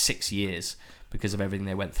like 6 years because of everything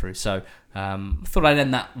they went through. So thought I'd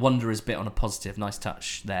end that Wanderers bit on a positive. Nice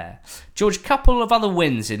touch there. George, couple of other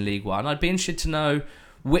wins in League One. I'd be interested to know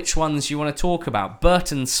which ones you want to talk about.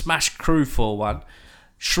 Burton smashed Crewe 4-1.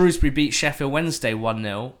 Shrewsbury beat Sheffield Wednesday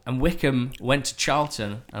 1-0. And Wickham went to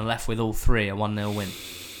Charlton and left with all three, a 1-0 win.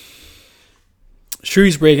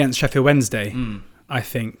 Shrewsbury against Sheffield Wednesday, I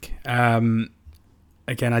think.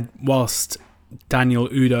 Again, whilst Daniel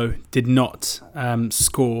Udo did not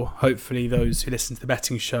score, hopefully those who listen to the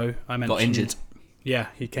betting show, I mentioned, got injured. Yeah,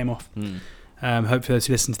 he came off. Hopefully those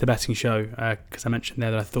who listen to the betting show, because I mentioned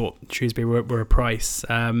there that I thought Shrewsbury were a price,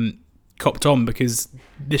 copped on, because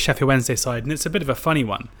this Sheffield Wednesday side, and it's a bit of a funny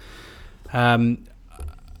one, are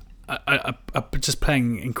just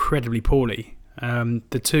playing incredibly poorly.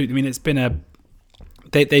 It's been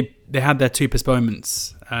they had their 2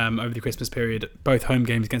 postponements over the Christmas period, both home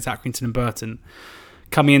games against Accrington and Burton.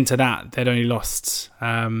 Coming into that, they'd only lost.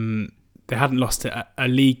 They hadn't lost a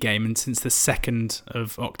league game and since the 2nd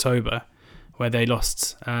of October, where they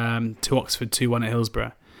lost to Oxford 2-1 at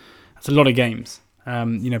Hillsborough. That's a lot of games.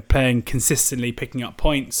 Playing consistently, picking up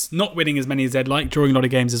points, not winning as many as they'd like, drawing a lot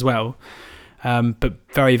of games as well, but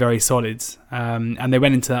very, very solid. And they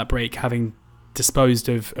went into that break having disposed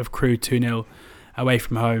of Crewe 2-0 away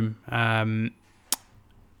from home.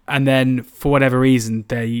 And then, for whatever reason,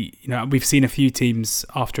 we've seen a few teams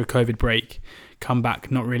after a COVID break come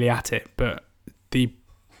back not really at it, but the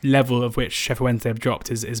level of which Sheffield Wednesday have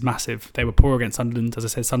dropped is massive. They were poor against Sunderland. As I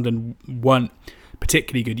said, Sunderland weren't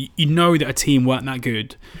particularly good. You know that a team weren't that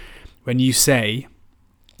good when you say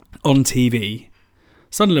on TV,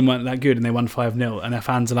 Sunderland weren't that good and they won 5-0, and their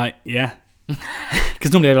fans are like, yeah.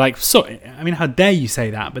 Because normally they're like, how dare you say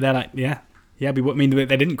that? But they're like, yeah. Yeah, but they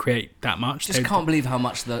didn't create that much. Just can't believe how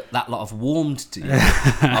much that lot have warmed to you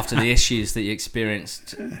after the issues that you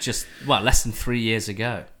experienced less than 3 years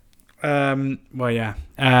ago. But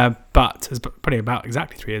it's probably about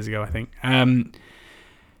exactly 3 years ago, I think.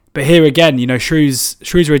 But here again, Shrews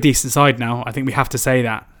are a decent side now. I think we have to say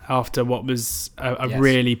that after what was a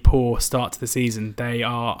really poor start to the season. They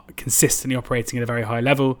are consistently operating at a very high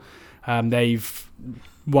level. They've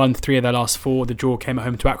won 3 of their last 4. The draw came at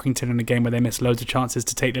home to Accrington in a game where they missed loads of chances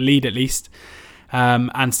to take the lead at least.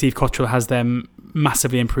 And Steve Cotterill has them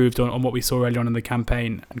massively improved on what we saw early on in the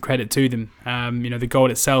campaign, and credit to them. The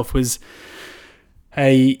goal itself was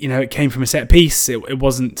it came from a set piece. It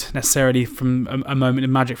wasn't necessarily from a moment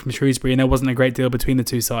of magic from Shrewsbury, and there wasn't a great deal between the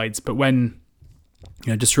two sides. But when,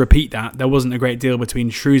 just to repeat that, there wasn't a great deal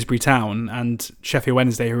between Shrewsbury Town and Sheffield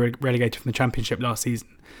Wednesday, who were relegated from the Championship last season.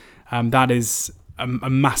 That is a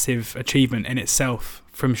massive achievement in itself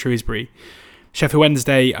from Shrewsbury. Sheffield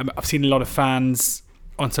Wednesday, I've seen a lot of fans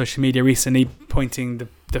on social media recently pointing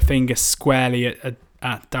the finger squarely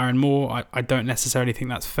at Darren Moore. I don't necessarily think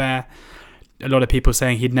that's fair. A lot of people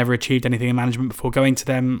saying he'd never achieved anything in management before going to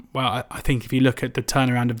them. Well, I think if you look at the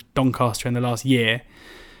turnaround of Doncaster in the last year,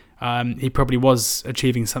 he probably was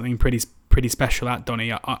achieving something pretty special at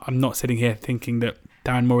Donny. I'm not sitting here thinking that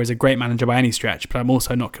Darren Moore is a great manager by any stretch, but I'm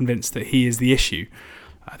also not convinced that he is the issue.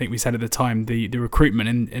 I think we said at the time the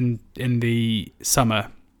recruitment in the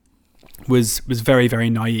summer was very, very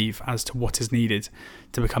naive as to what is needed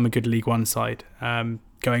to become a good League One side.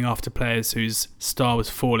 Going after players whose star was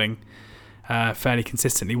falling fairly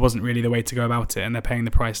consistently wasn't really the way to go about it, and they're paying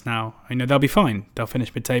the price now. They'll be fine. They'll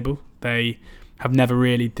finish mid-table. They have never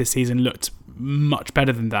really this season looked much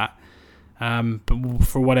better than that. But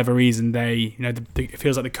for whatever reason, it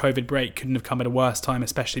feels like the COVID break couldn't have come at a worse time,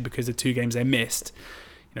 especially because the 2 games they missed,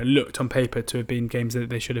 looked on paper to have been games that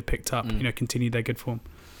they should have picked up, continued their good form.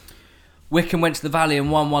 Wycombe went to the Valley and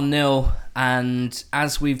won 1-0, and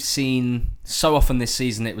as we've seen so often this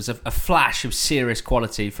season, it was a flash of serious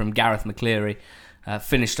quality from Gareth McCleary,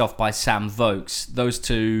 finished off by Sam Vokes. Those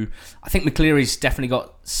two, I think McCleary's definitely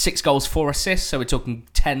got 6 goals, 4 assists, so we're talking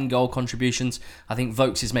 10 goal contributions. I think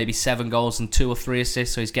Vokes is maybe 7 goals and 2 or 3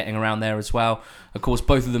 assists, so he's getting around there as well. Of course,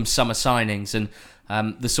 both of them summer signings, and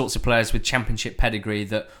the sorts of players with championship pedigree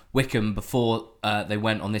that Wycombe, before they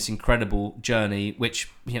went on this incredible journey, which,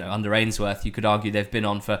 under Ainsworth, you could argue they've been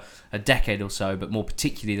on for a decade or so, but more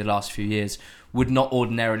particularly the last few years, would not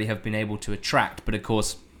ordinarily have been able to attract. But of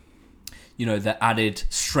course, the added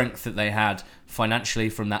strength that they had financially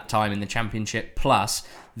from that time in the Championship, plus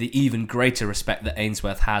the even greater respect that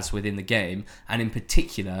Ainsworth has within the game, and in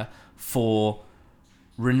particular for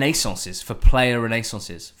renaissances, for player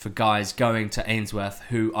renaissances, for guys going to Ainsworth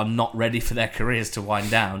who are not ready for their careers to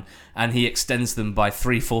wind down, and he extends them by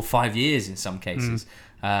 3, 4, 5 years in some cases.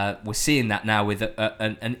 We're seeing that now with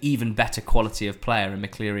an even better quality of player in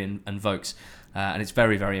McCleary and Vokes, and it's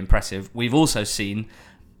very, very impressive. We've also seen,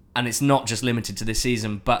 and it's not just limited to this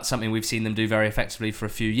season, but something we've seen them do very effectively for a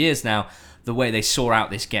few years now, the way they saw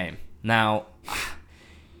out this game. Now,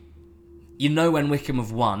 when Wycombe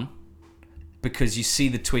have won, because you see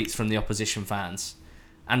the tweets from the opposition fans.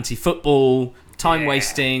 Anti-football, time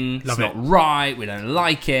wasting, it's not right, we don't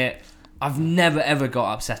like it. I've never ever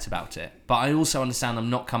got upset about it. But I also understand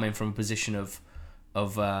I'm not coming from a position of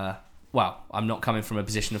I'm not coming from a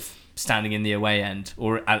position of standing in the away end,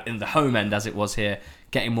 or in the home end as it was here,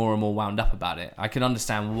 getting more and more wound up about it. I can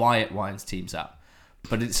understand why it winds teams up,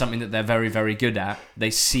 but it's something that they're very, very good at.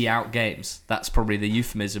 They see out games. That's probably the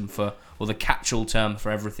euphemism for, or the catch-all term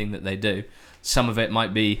for everything that they do. Some of it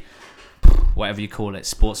might be, whatever you call it,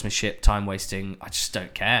 sportsmanship, time wasting. I just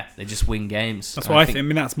don't care. They just win games. That's what I think. I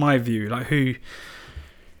mean, that's my view.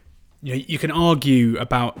 You can argue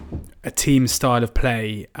about a team's style of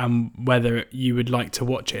play and whether you would like to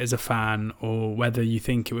watch it as a fan or whether you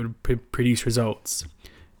think it would produce results.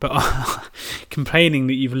 But complaining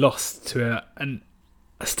that you've lost to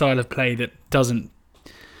a style of play that doesn't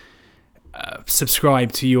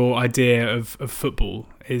subscribe to your idea of football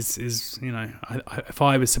is if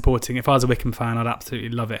I was a Wickham fan, I'd absolutely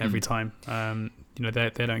love it every time.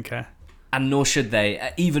 They don't care. And nor should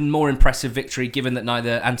they. Even more impressive victory, given that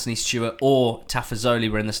neither Anthony Stewart or Tafazoli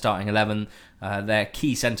were in the starting 11. They're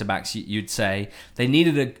key centre-backs, you'd say. They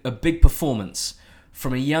needed a big performance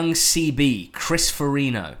from a young CB, Chris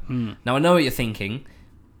Farino. Now, I know what you're thinking.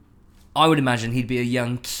 I would imagine he'd be a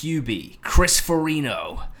young QB, Chris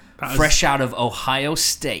Farino, fresh out of Ohio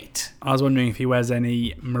State. I was wondering if he wears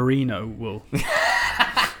any merino wool.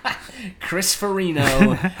 Chris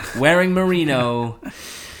Farino, wearing merino,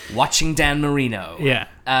 watching Dan Marino.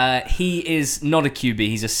 Yeah. He is not a QB,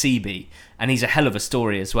 he's a CB. And he's a hell of a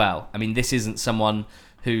story as well. I mean, this isn't someone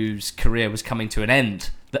whose career was coming to an end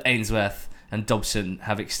that Ainsworth and Dobson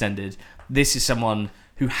have extended. This is someone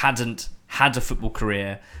who hadn't had a football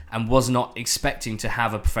career and was not expecting to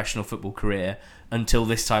have a professional football career until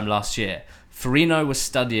this time last year. Farino was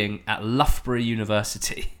studying at Loughborough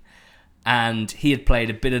University and he had played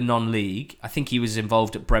a bit of non-league. I think he was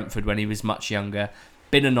involved at Brentford when he was much younger.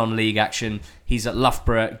 Bit of non-league action. He's at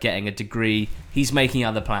Loughborough getting a degree. He's making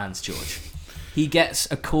other plans, George. He gets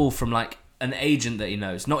a call from like an agent that he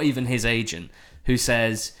knows, not even his agent, who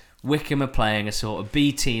says Wickham are playing a sort of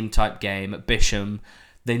B team type game at Bisham.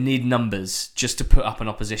 They need numbers just to put up an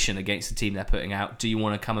opposition against the team they're putting out. Do you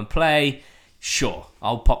want to come and play? Sure,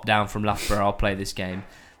 I'll pop down from Loughborough. I'll play this game.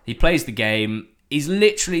 He plays the game. They've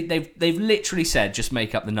literally said just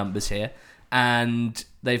make up the numbers here, and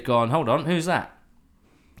they've gone, hold on, who's that?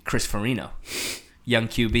 Chris Farino, young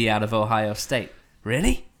QB out of Ohio State.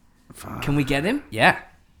 Really? Can we get him? Yeah.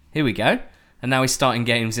 Here we go. And now he's starting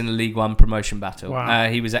games in the League One promotion battle. Wow.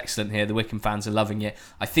 He was excellent here. The Wickham fans are loving it.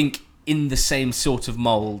 I think in the same sort of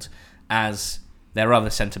mould as their other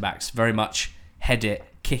centre-backs. Very much head it,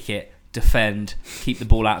 kick it, defend, keep the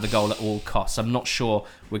ball out of the goal at all costs. I'm not sure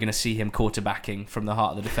we're going to see him quarterbacking from the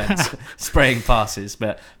heart of the defence, spraying passes,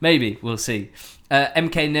 but maybe we'll see.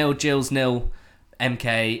 MK 0, Gills 0.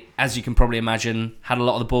 MK, as you can probably imagine, had a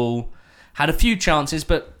lot of the ball, had a few chances,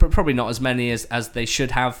 but probably not as many as they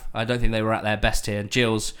should have. I don't think they were at their best here.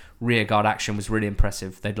 Gills' rearguard action was really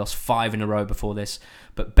impressive. They'd lost 5 in a row before this,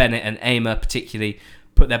 but Bennett and Aymer particularly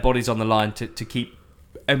put their bodies on the line to keep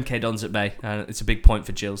MK Dons at bay. It's a big point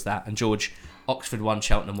for Gills, that. And George, Oxford 1,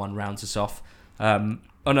 Cheltenham 1 rounds us off.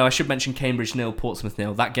 I should mention Cambridge 0, Portsmouth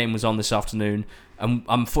 0. That game was on this afternoon, and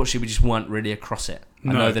unfortunately we just weren't really across it.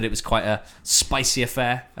 No. I know that it was quite a spicy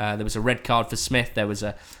affair. There was a red card for Smith. There was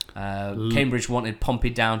a Cambridge wanted Pompey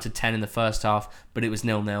down to 10 in the first half, but it was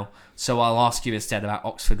 0-0. So I'll ask you instead about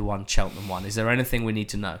Oxford 1, Cheltenham 1. Is there anything we need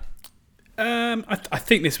to know? I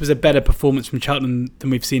think this was a better performance from Cheltenham than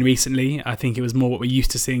we've seen recently. I think it was more what we're used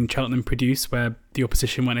to seeing Cheltenham produce, where the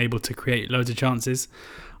opposition weren't able to create loads of chances.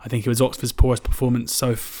 I think it was Oxford's poorest performance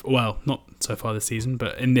not so far this season,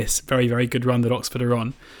 but in this very, very good run that Oxford are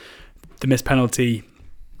on. The missed penalty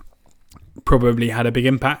probably had a big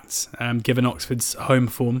impact, given Oxford's home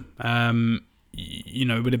form.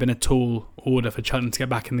 It would have been a tall order for Cheltenham to get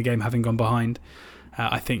back in the game, having gone behind.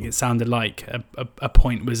 I think it sounded like a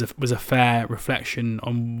point was a fair reflection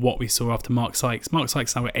on what we saw after Mark Sykes. Mark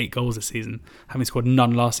Sykes now with 8 goals this season, having scored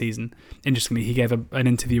none last season. Interestingly, he gave an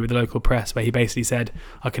interview with the local press where he basically said,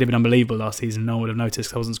 I could have been unbelievable last season. No one would have noticed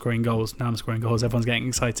because I wasn't scoring goals. Now I'm scoring goals. Everyone's getting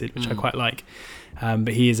excited, which I quite like.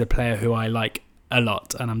 But he is a player who I like a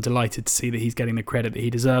lot, and I'm delighted to see that he's getting the credit that he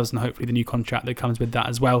deserves, and hopefully the new contract that comes with that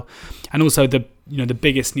as well. And also the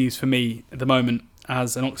biggest news for me at the moment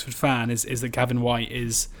as an Oxford fan is that Gavin White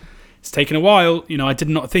it's taken a while. I did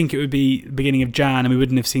not think it would be the beginning of Jan and we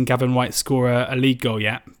wouldn't have seen Gavin White score a league goal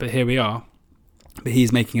yet, but here we are. But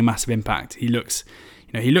he's making a massive impact. He looked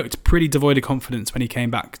pretty devoid of confidence when he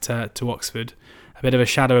came back to Oxford. A bit of a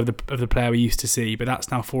shadow of the player we used to see, but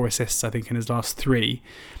that's now 4 assists, I think, in his last 3.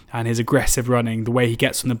 And his aggressive running, the way he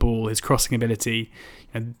gets on the ball, his crossing ability,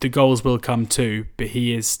 the goals will come too, but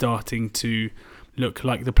he is starting to look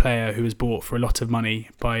like the player who was bought for a lot of money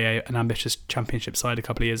by an ambitious championship side a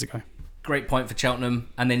couple of years ago. Great point for Cheltenham,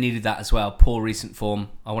 and they needed that as well. Poor recent form.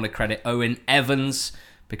 I want to credit Owen Evans,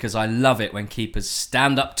 because I love it when keepers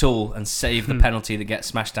stand up tall and save the penalty that gets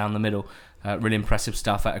smashed down the middle. Really impressive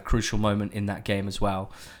stuff at a crucial moment in that game as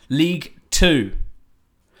well. League 2.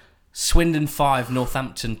 Swindon 5,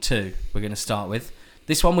 Northampton 2, we're going to start with.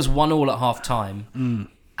 This one was 1-1 at half-time.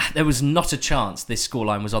 There was not a chance this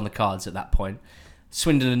scoreline was on the cards at that point.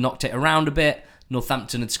 Swindon had knocked it around a bit.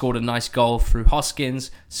 Northampton had scored a nice goal through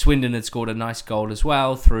Hoskins. Swindon had scored a nice goal as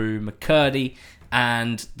well through McCurdy.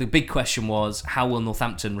 And the big question was, how will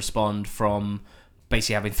Northampton respond from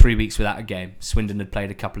basically having 3 weeks without a game? Swindon had played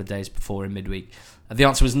a couple of days before in midweek. The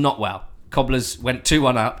answer was not well. Cobblers went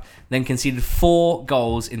 2-1 up, then conceded 4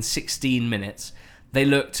 goals in 16 minutes. They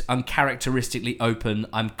looked uncharacteristically open.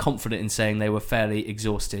 I'm confident in saying they were fairly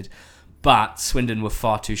exhausted. But Swindon were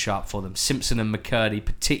far too sharp for them. Simpson and McCurdy,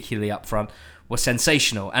 particularly up front, were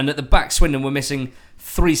sensational. And at the back, Swindon were missing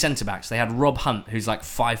 3 centre-backs. They had Rob Hunt, who's like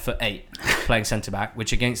 5'8", playing centre-back,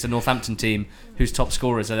 which against the Northampton team, whose top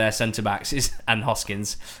scorers are their centre-backs, and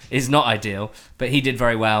Hoskins, is not ideal. But he did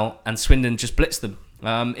very well, and Swindon just blitzed them.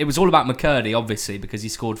 It was all about McCurdy, obviously, because he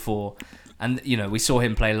scored 4. And, we saw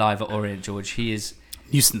him play live at Orient, George. He is...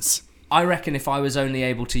 nuisance. I reckon if I was only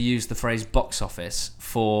able to use the phrase box office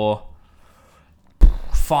for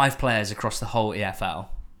 5 players across the whole EFL,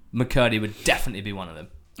 McCurdy would definitely be one of them.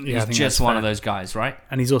 Yeah, he's just one of those guys, right?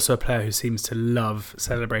 And he's also a player who seems to love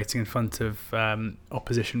celebrating in front of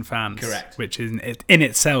opposition fans. Correct. Which in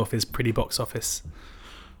itself is pretty box office.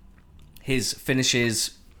 His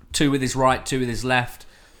finishes, 2 with his right, 2 with his left,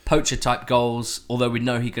 poacher-type goals, although we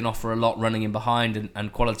know he can offer a lot running in behind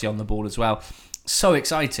and quality on the ball as well. So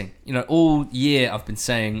exciting. All year I've been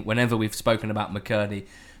saying, whenever we've spoken about McCurdy,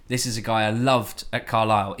 this is a guy I loved at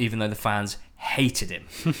Carlisle, even though the fans hated him.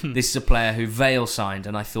 This is a player who Vale signed,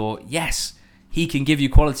 and I thought, yes, he can give you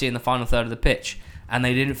quality in the final third of the pitch. And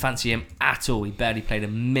they didn't fancy him at all. He barely played a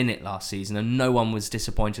minute last season, and no one was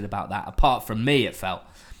disappointed about that, apart from me, it felt.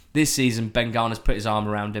 This season, Ben Garner's put his arm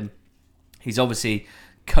around him. He's obviously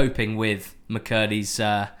coping with McCurdy's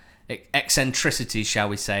eccentricities, shall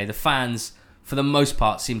we say. The fans, for the most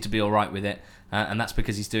part, seem to be all right with it. And that's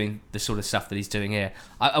because he's doing the sort of stuff that he's doing here.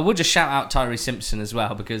 I would just shout out Tyree Simpson as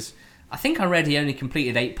well, because I think I read he only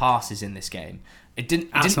completed 8 passes in this game.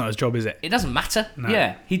 That's not his job, is it? It doesn't matter. No.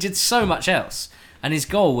 Yeah, he did so much else. And his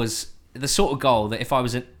goal was the sort of goal that if I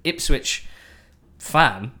was an Ipswich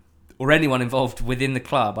fan or anyone involved within the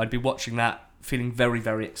club, I'd be watching that feeling very,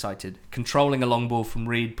 very excited. Controlling a long ball from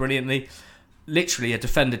Reed brilliantly. Literally a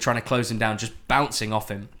defender trying to close him down, just bouncing off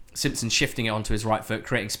him. Simpson shifting it onto his right foot,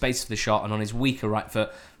 creating space for the shot, and on his weaker right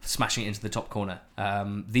foot, smashing it into the top corner.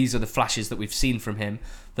 These are the flashes that we've seen from him,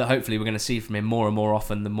 that hopefully we're going to see from him more and more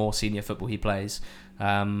often the more senior football he plays.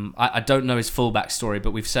 I don't know his full backstory,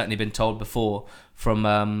 but we've certainly been told before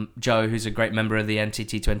from Joe, who's a great member of the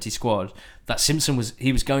NTT20 squad, that Simpson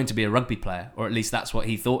was going to be a rugby player, or at least that's what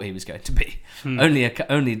he thought he was going to be.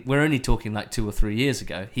 We're only talking like 2 or 3 years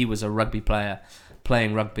ago. He was a rugby player,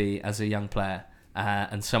 playing rugby as a young player.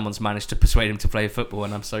 And someone's managed to persuade him to play football,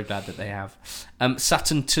 and I'm so glad that they have.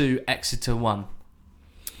 Sutton 2, Exeter 1.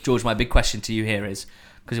 George, my big question to you here is,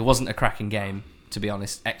 because it wasn't a cracking game, to be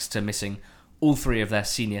honest, Exeter missing all 3 of their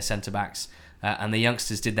senior centre-backs, and the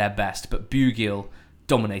youngsters did their best, but Bugiel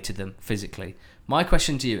dominated them physically. My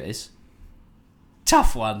question to you is,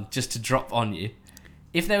 tough one just to drop on you,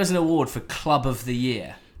 if there was an award for Club of the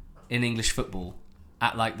Year in English football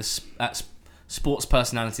at like at Sports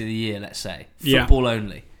Personality of the Year, let's say. Football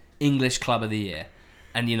only. English Club of the Year.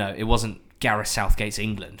 And, it wasn't Gareth Southgate's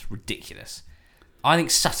England. Ridiculous. I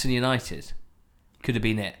think Sutton United could have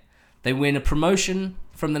been it. They win a promotion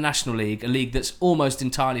from the National League, a league that's almost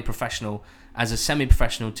entirely professional as a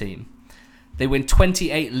semi-professional team. They win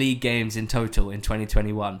 28 league games in total in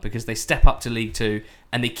 2021 because they step up to League 2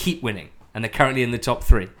 and they keep winning. And they're currently in the top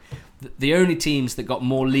 3. The only teams that got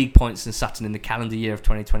more league points than Sutton in the calendar year of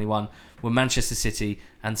 2021 were Manchester City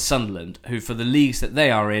and Sunderland, who for the leagues that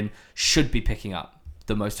they are in should be picking up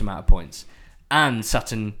the most amount of points. And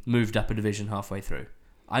Sutton moved up a division halfway through.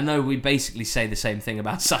 I know we basically say the same thing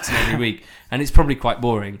about Sutton every week, and it's probably quite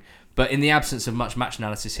boring, but in the absence of much match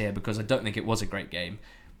analysis here, because I don't think it was a great game,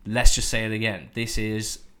 let's just say it again. This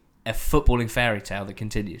is a footballing fairy tale that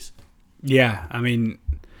continues. Yeah, I mean,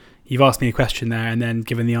 you've asked me a question there and then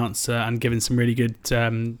given the answer and given some really good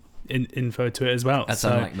info to it as well. That's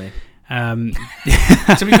unlike me.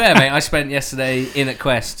 To be fair, mate, I spent yesterday in at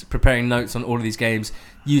Quest preparing notes on all of these games.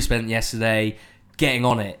 You spent yesterday getting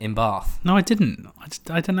on it in Bath. No, I didn't.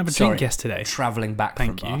 I didn't have a drink yesterday. Travelling back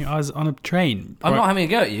Thank from you. Bath. I was on a train. I'm not having a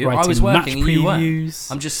go at you. I was working and you weren't.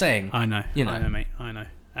 I'm just saying. I know. I know, mate. I know.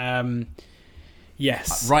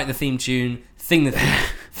 Yes. Write the theme tune. Sing the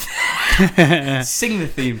theme. Sing the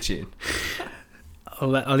theme tune.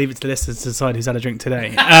 I'll leave it to the listeners to decide who's had a drink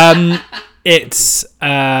today. It's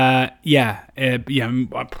what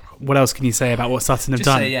else can you say about what Sutton have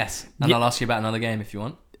done? Just say yes, and I'll ask you about another game if you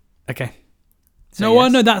want. Okay.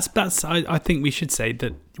 Yes. That's. I think we should say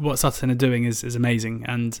that what Sutton are doing is amazing,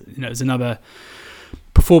 and it's another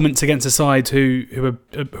performance against a side who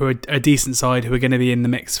are a decent side, who are going to be in the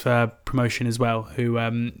mix for promotion as well, who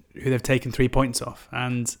they've taken 3 points off.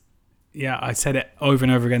 And yeah, I said it over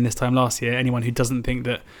and over again this time last year. Anyone who didn't think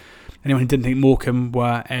Morecambe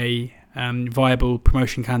were a viable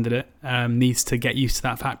promotion candidate, needs to get used to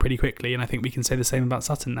that fact pretty quickly, and I think we can say the same about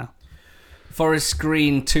Sutton now. Forest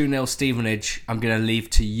Green 2-0 Stevenage, I'm going to leave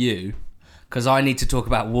to you, because I need to talk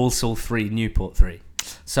about Walsall 3, Newport 3.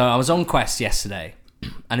 So I was on Quest yesterday,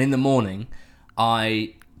 and in the morning,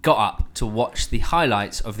 I got up to watch the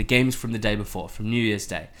highlights of the games from the day before, from New Year's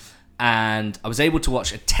Day. And I was able to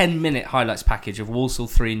watch a 10-minute highlights package of Walsall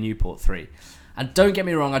 3, Newport 3. And don't get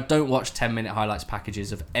me wrong, I don't watch 10-minute highlights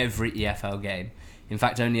packages of every EFL game. In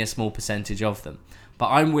fact, only a small percentage of them. But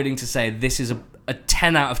I'm willing to say this is a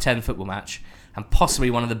 10 out of 10 football match, and possibly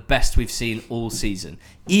one of the best we've seen all season.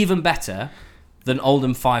 Even better than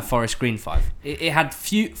Oldham 5, Forest Green 5. It had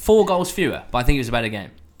 4 goals fewer, but I think it was a better game.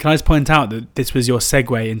 Can I just point out that this was your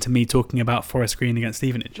segue into me talking about Forest Green against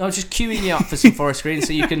Stevenage? I was just queuing you up for some Forest Green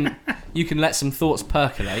so you can let some thoughts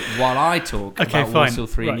percolate while I talk about Walsall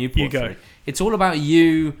 3 and Newport 3. It's all about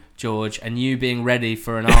you, George, and you being ready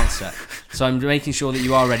for an answer. So I'm making sure that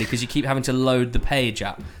you are ready, because you keep having to load the page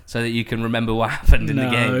up so that you can remember what happened in the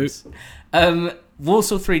games.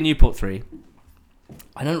 Walsall 3, Newport 3.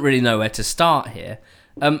 I don't really know where to start here.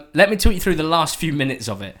 Let me talk you through the last few minutes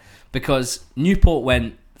of it, because Newport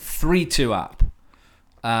went 3-2 up.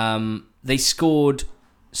 They scored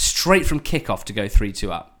straight from kickoff to go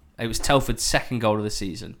 3-2 up. It was Telford's second goal of the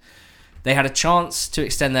season. They had a chance to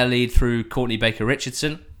extend their lead through Courtney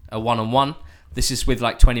Baker-Richardson, a one-on-one. This is with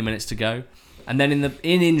like 20 minutes to go. And then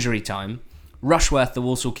in injury time, Rushworth, the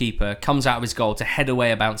Walsall keeper, comes out of his goal to head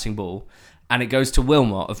away a bouncing ball, and it goes to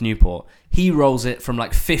Wilmot of Newport. He rolls it from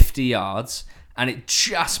like 50 yards, and it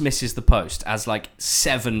just misses the post as like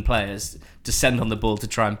 7 players descend on the ball to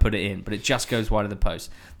try and put it in, but it just goes wide of the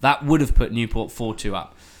post. That would have put Newport 4-2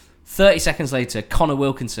 up. 30 seconds later, Connor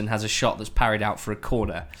Wilkinson has a shot that's parried out for a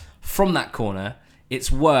corner. From that corner,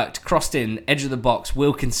 it's worked, crossed in, edge of the box.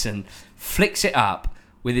 Wilkinson flicks it up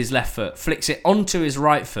with his left foot, flicks it onto his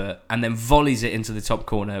right foot, and then volleys it into the top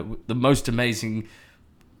corner. One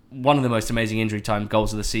of the most amazing injury time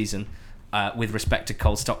goals of the season, with respect to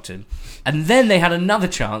Cole Stockton. And then they had another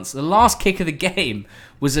chance. The last kick of the game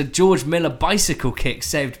was a George Miller bicycle kick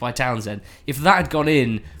saved by Townsend. If that had gone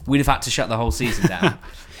in, we'd have had to shut the whole season down.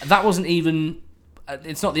 That wasn't even...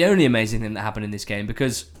 It's not the only amazing thing that happened in this game,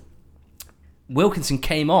 because Wilkinson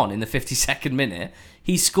came on in the 52nd minute.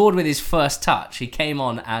 He scored with his first touch. He came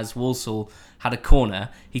on as Walsall had a corner.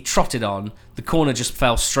 He trotted on. The corner just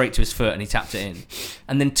fell straight to his foot and he tapped it in.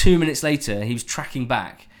 And then 2 minutes later, he was tracking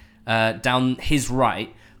back down his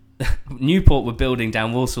right. Newport were building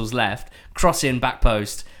down Walsall's left. Cross in, back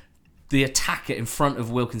post. The attacker in front of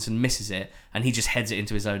Wilkinson misses it, and he just heads it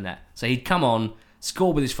into his own net. So he'd come on,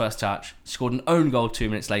 scored with his first touch, scored an own goal 2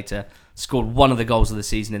 minutes later, scored one of the goals of the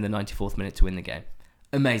season in the 94th minute to win the game.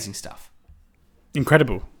 Amazing stuff.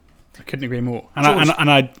 Incredible. I couldn't agree more.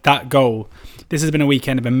 And that goal, this has been a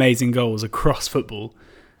weekend of amazing goals across football.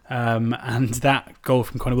 And that goal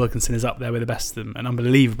from Connor Wilkinson is up there with the best of them. An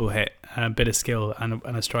unbelievable hit, a bit of skill and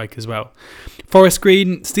a strike as well. Forest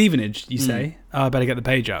Green, Stevenage, you say? I better get the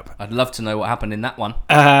page up. I'd love to know what happened in that one.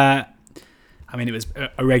 It was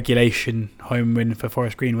a regulation home win for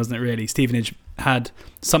Forest Green, wasn't it really? Stevenage had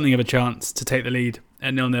something of a chance to take the lead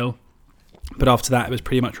at 0-0. But after that, it was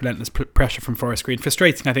pretty much relentless pressure from Forest Green.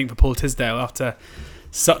 Frustrating, I think, for Paul Tisdale after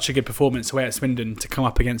such a good performance away at Swindon to come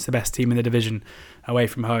up against the best team in the division away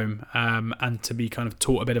from home, and to be kind of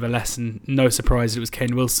taught a bit of a lesson. No surprise it was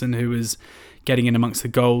Kane Wilson who was getting in amongst the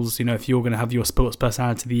goals. You know, if you're going to have your Sports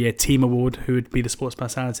Personality of the Year team award, who would be the Sports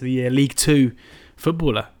Personality of the Year League 2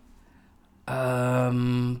 footballer?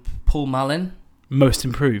 Paul Mullin. Most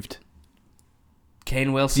improved.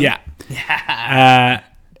 Kane Wilson. Yeah.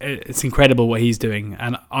 It's incredible what he's doing,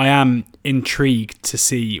 and I am intrigued to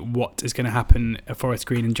see what is going to happen at Forest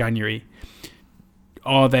Green in January.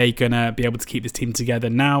 Are they going to be able to keep this team together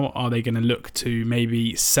now? Are they going to look to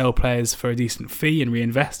maybe sell players for a decent fee and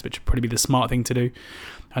reinvest, which would probably be the smart thing to do?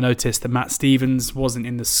 I noticed that Matt Stevens wasn't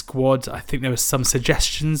in the squad. I think there were some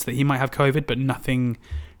suggestions that he might have COVID, but nothing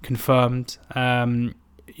confirmed.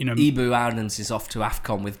 Ibu Adams is off to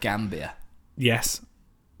AFCON with Gambia. Yes.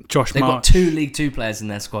 Josh They've March. got 2 League 2 players in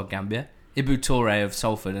their squad, Gambia. Ibu Toure of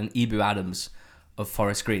Salford and Ibu Adams of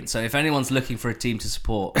Forest Green. So if anyone's looking for a team to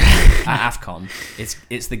support at AFCON,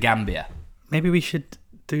 it's the Gambia. Maybe we should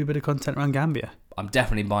do a bit of content around Gambia. I'm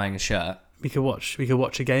definitely buying a shirt. We could watch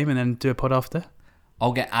a game and then do a pod after.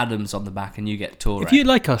 I'll get Adams on the back and you get Toure. If you'd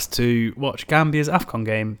like us to watch Gambia's AFCON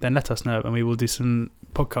game, then let us know and we will do some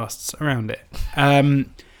podcasts around it.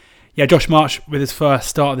 Josh March with his first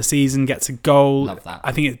start of the season gets a goal. Love that.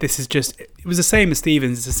 I think it was the same as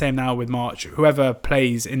Stevens. It's the same now with March. Whoever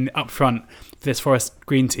plays in up front for this Forest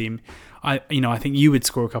Green team, I think you would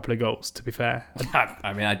score a couple of goals, to be fair.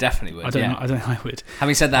 I mean, I definitely would. I don't know I would.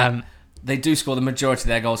 Having said that, they do score the majority of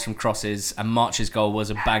their goals from crosses, and March's goal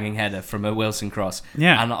was a banging header from a Wilson cross.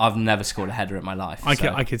 Yeah. And I've never scored a header in my life.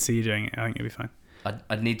 I could see you doing it. I think it'd be fine.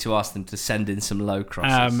 I'd need to ask them to send in some low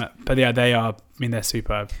crosses. But yeah, they are. I mean, they're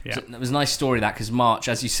superb. Yeah. So it was a nice story, that, because March,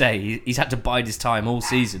 as you say, he's had to bide his time all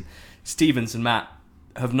season. Stevens and Matt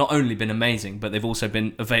have not only been amazing, but they've also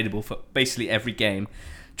been available for basically every game.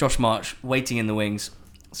 Josh March, waiting in the wings,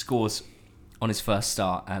 scores on his first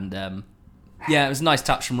start. And it was a nice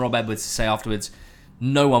touch from Rob Edwards to say afterwards,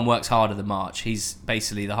 no one works harder than March. He's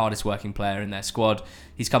basically the hardest working player in their squad.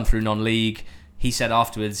 He's come through non-league. He said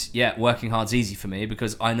afterwards, working hard's easy for me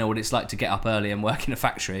because I know what it's like to get up early and work in a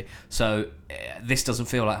factory. So this doesn't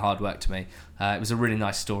feel like hard work to me. It was a really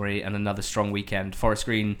nice story and another strong weekend. Forest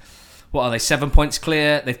Green, what are they, 7 points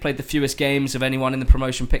clear? They've played the fewest games of anyone in the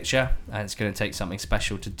promotion picture, and it's going to take something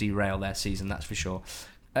special to derail their season, that's for sure.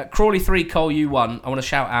 Crawley 3, Cole U 1. I want to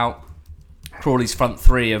shout out Crawley's front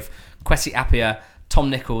three of Kwesi Appiah, Tom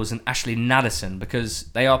Nichols and Ashley Nadesan, because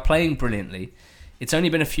they are playing brilliantly. It's only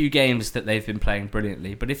been a few games that they've been playing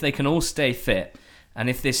brilliantly, but if they can all stay fit,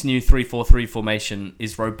 and if this new 3-4-3 formation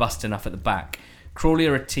is robust enough at the back, Crawley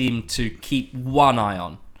are a team to keep one eye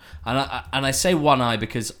on. And I say one eye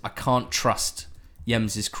because I can't trust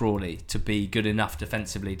Yems's Crawley to be good enough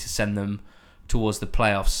defensively to send them towards the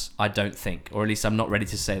playoffs, I don't think. Or at least I'm not ready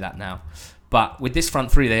to say that now. But with this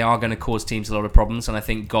front three, they are going to cause teams a lot of problems, and I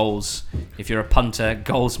think goals, if you're a punter,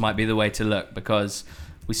 goals might be the way to look, because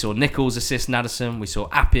we saw Nichols assist Nadesan. We saw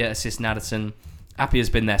Appiah assist Nadesan. Appiah's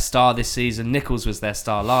been their star this season. Nichols was their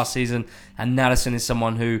star last season. And Nadesan is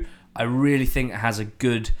someone who I really think has a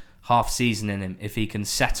good half season in him if he can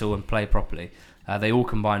settle and play properly. They all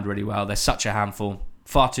combined really well. They're such a handful.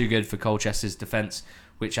 Far too good for Colchester's defence,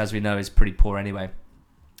 which, as we know, is pretty poor anyway.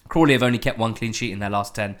 Crawley have only kept one clean sheet in their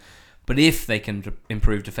last 10. But if they can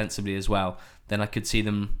improve defensively as well, then I could see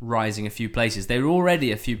them rising a few places. They were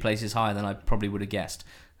already a few places higher than I probably would have guessed.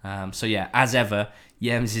 As ever,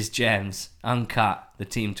 Yems' Gems, uncut, the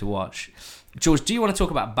team to watch. George, do you want to talk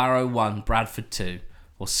about Barrow 1, Bradford 2,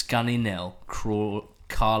 or Scunny 0,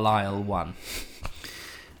 Carlisle 1?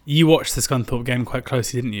 You watched the Scunthorpe game quite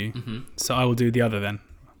closely, didn't you? Mm-hmm. So I will do the other then.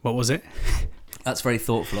 What was it? That's very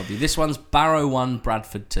thoughtful of you. This one's Barrow 1,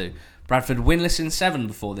 Bradford 2. Bradford winless in 7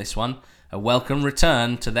 before this one. A welcome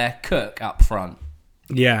return to their cook up front.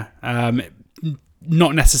 Yeah,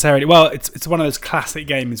 not necessarily. Well, it's one of those classic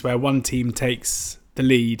games where one team takes the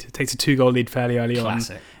lead, takes a 2-goal lead fairly early on,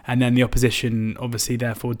 and then the opposition obviously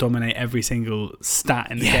therefore dominate every single stat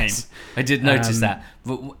in the game. I did notice that.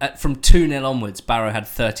 From 2-0 onwards, Barrow had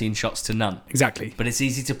 13 shots to none. Exactly. But it's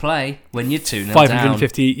easy to play when you're 2-0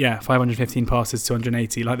 down. 515 passes,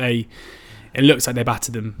 280. It looks like they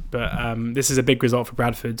battered them, but this is a big result for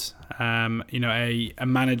Bradford. A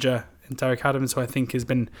manager in Derek Adams, who I think has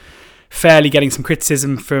been fairly getting some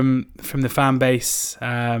criticism from the fan base.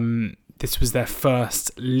 This was their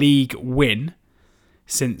first league win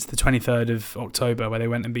since the 23rd of October, where they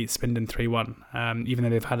went and beat Spindon 3-1, even though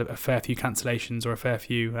they've had a fair few cancellations or a fair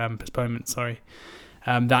few postponements,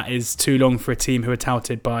 that is too long for a team who are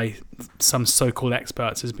touted by some so-called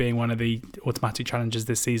experts as being one of the automatic challengers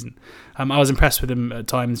this season. I was impressed with them at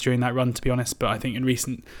times during that run, to be honest, but I think in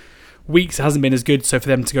recent weeks it hasn't been as good. So for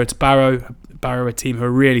them to go to Barrow, a team who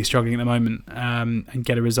are really struggling at the moment, and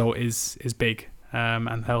get a result is big.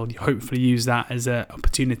 And they'll hopefully use that as an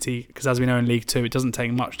opportunity, because as we know in League 2, it doesn't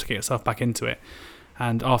take much to get yourself back into it.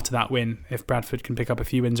 And after that win, if Bradford can pick up a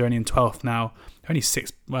few wins, they're only in 12th now, only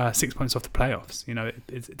 6 points off the playoffs.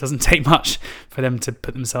 It doesn't take much for them to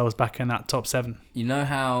put themselves back in that top 7. You know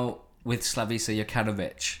how with Slavica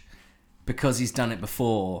Jokanovic, because he's done it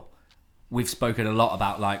before, we've spoken a lot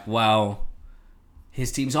about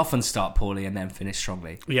his teams often start poorly and then finish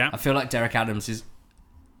strongly. Yeah. I feel like Derek Adams is,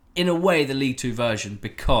 in a way, the League 2 version,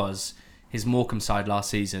 because his Morecambe side last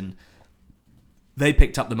season, they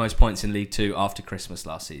picked up the most points in League 2 after Christmas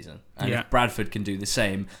last season. And if Bradford can do the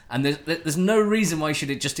same, and there's no reason why you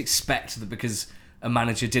should just expect that because a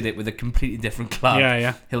manager did it with a completely different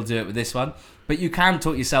club, he'll do it with this one. But you can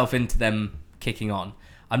talk yourself into them kicking on.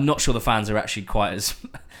 I'm not sure the fans are actually quite as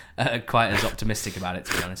optimistic about it,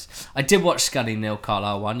 to be honest. I did watch Scunny 0,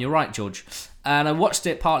 Carlisle 1. You're right, George. And I watched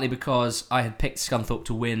it partly because I had picked Scunthorpe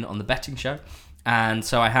to win on the betting show. And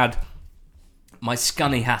so I had my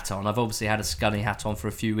Scunny hat on. I've obviously had a Scunny hat on for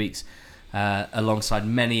a few weeks, alongside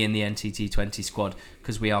many in the NTT20 squad,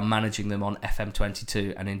 because we are managing them on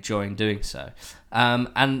FM22 and enjoying doing so.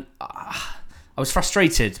 And I was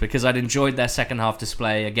frustrated because I'd enjoyed their second half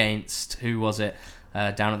display against, who was it,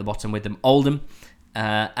 down at the bottom with them, Oldham.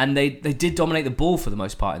 And they did dominate the ball for the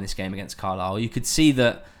most part in this game against Carlisle. You could see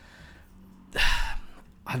that,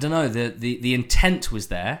 I don't know, the intent was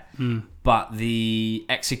there, but the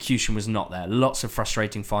execution was not there. Lots of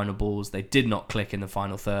frustrating final balls. They did not click in the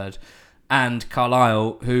final third. And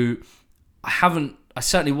Carlisle, who I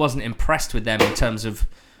certainly wasn't impressed with them in terms of,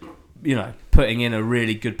 putting in a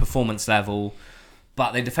really good performance level,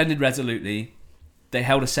 but they defended resolutely. They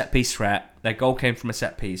held a set-piece threat. Their goal came from a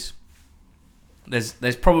set-piece.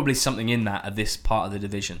 There's probably something in that at this part of the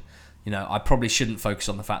division. I probably shouldn't focus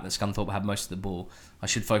on the fact that Scunthorpe had most of the ball. I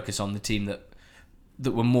should focus on the team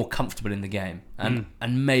that were more comfortable in the game. And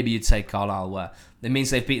maybe you'd say Carlisle were. It means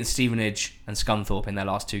they've beaten Stevenage and Scunthorpe in their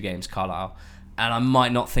last 2 games, Carlisle. And I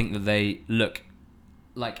might not think that they look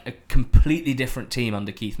like a completely different team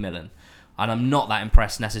under Keith Millen. And I'm not that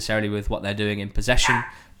impressed necessarily with what they're doing in possession,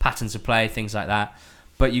 patterns of play, things like that.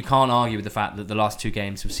 But you can't argue with the fact that the last 2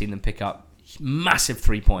 games have seen them pick up massive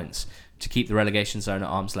 3 points to keep the relegation zone at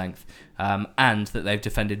arm's length, and that they've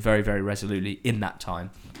defended very, very resolutely in that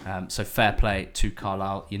time. So fair play to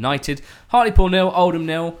Carlisle United. Hartlepool 0, Oldham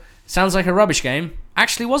 0. Sounds like a rubbish game.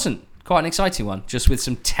 Actually wasn't. Quite an exciting one, just with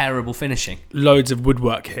some terrible finishing. Loads of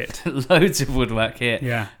woodwork hit. Loads of woodwork hit.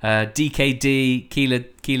 Yeah. DKD,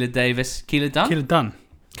 Keeler Davis. Keeler Dunn? Keeler Dunn.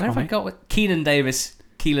 Where have I got with Keenan Davis,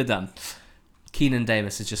 Keeler Dunn? Keenan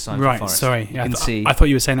Davis has just signed for Forest. Sorry. Yeah, I thought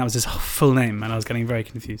you were saying that was his full name, and I was getting very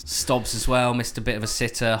confused. Stobbs as well, missed a bit of a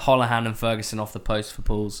sitter. Holohan and Ferguson off the post for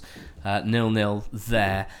Pools. 0-0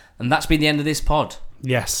 there. And that's been the end of this pod.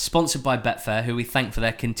 Yes. Sponsored by Betfair, who we thank for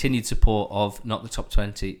their continued support of Not the Top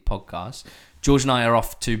 20 podcast. George and I are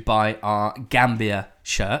off to buy our Gambia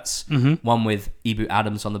shirts. One with Ibu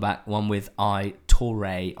Adams on the back, one with I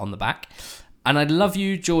Torre on the back. And I'd love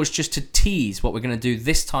you, George, just to tease what we're going to do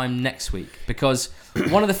this time next week. Because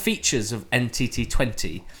one of the features of NTT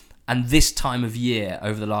 20 and this time of year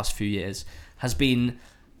over the last few years has been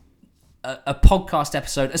a podcast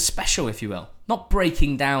episode, a special, if you will. Not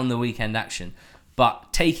breaking down the weekend action,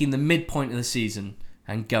 but taking the midpoint of the season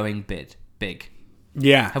and going big.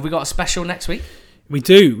 Yeah. Have we got a special next week? We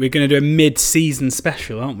do. We're going to do a mid-season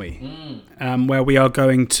special, aren't we? Where we are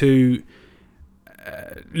going to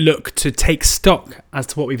look to take stock as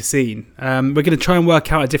to what we've seen. We're going to try and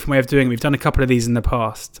work out a different way of doing it. We've done a couple of these in the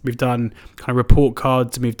past. We've done kind of report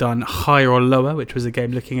cards, and we've done higher or lower, which was a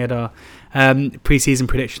game looking at our pre-season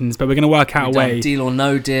predictions. But we're going to work out a way. Deal or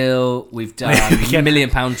no deal. We've done £1 million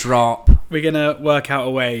drop. We're going to work out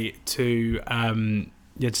a way to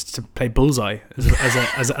just to play bullseye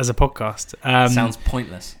as a podcast. Sounds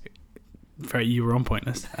pointless. You were on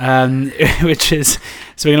pointless. Which is,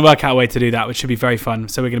 so we're going to work out a way to do that, which should be very fun.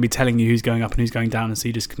 So we're going to be telling you who's going up and who's going down, and so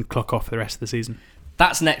you just can clock off for the rest of the season.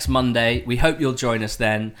 That's next Monday. We hope you'll join us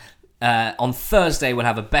then. On Thursday, we'll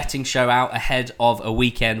have a betting show out ahead of a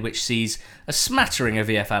weekend which sees a smattering of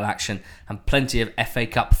EFL action and plenty of FA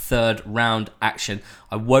Cup third round action.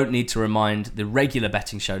 I won't need to remind the regular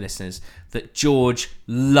betting show listeners that George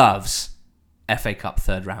loves FA Cup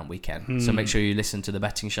third round weekend. So make sure you listen to the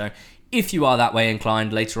betting show if you are that way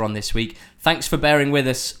inclined later on this week. Thanks for bearing with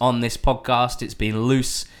us on this podcast. It's been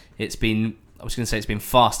loose. I was going to say it's been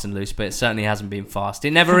fast and loose, but it certainly hasn't been fast.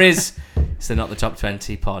 It never is. It's the Not the Top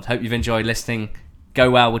 20 pod. Hope you've enjoyed listening.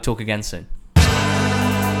 Go well. We'll talk again soon.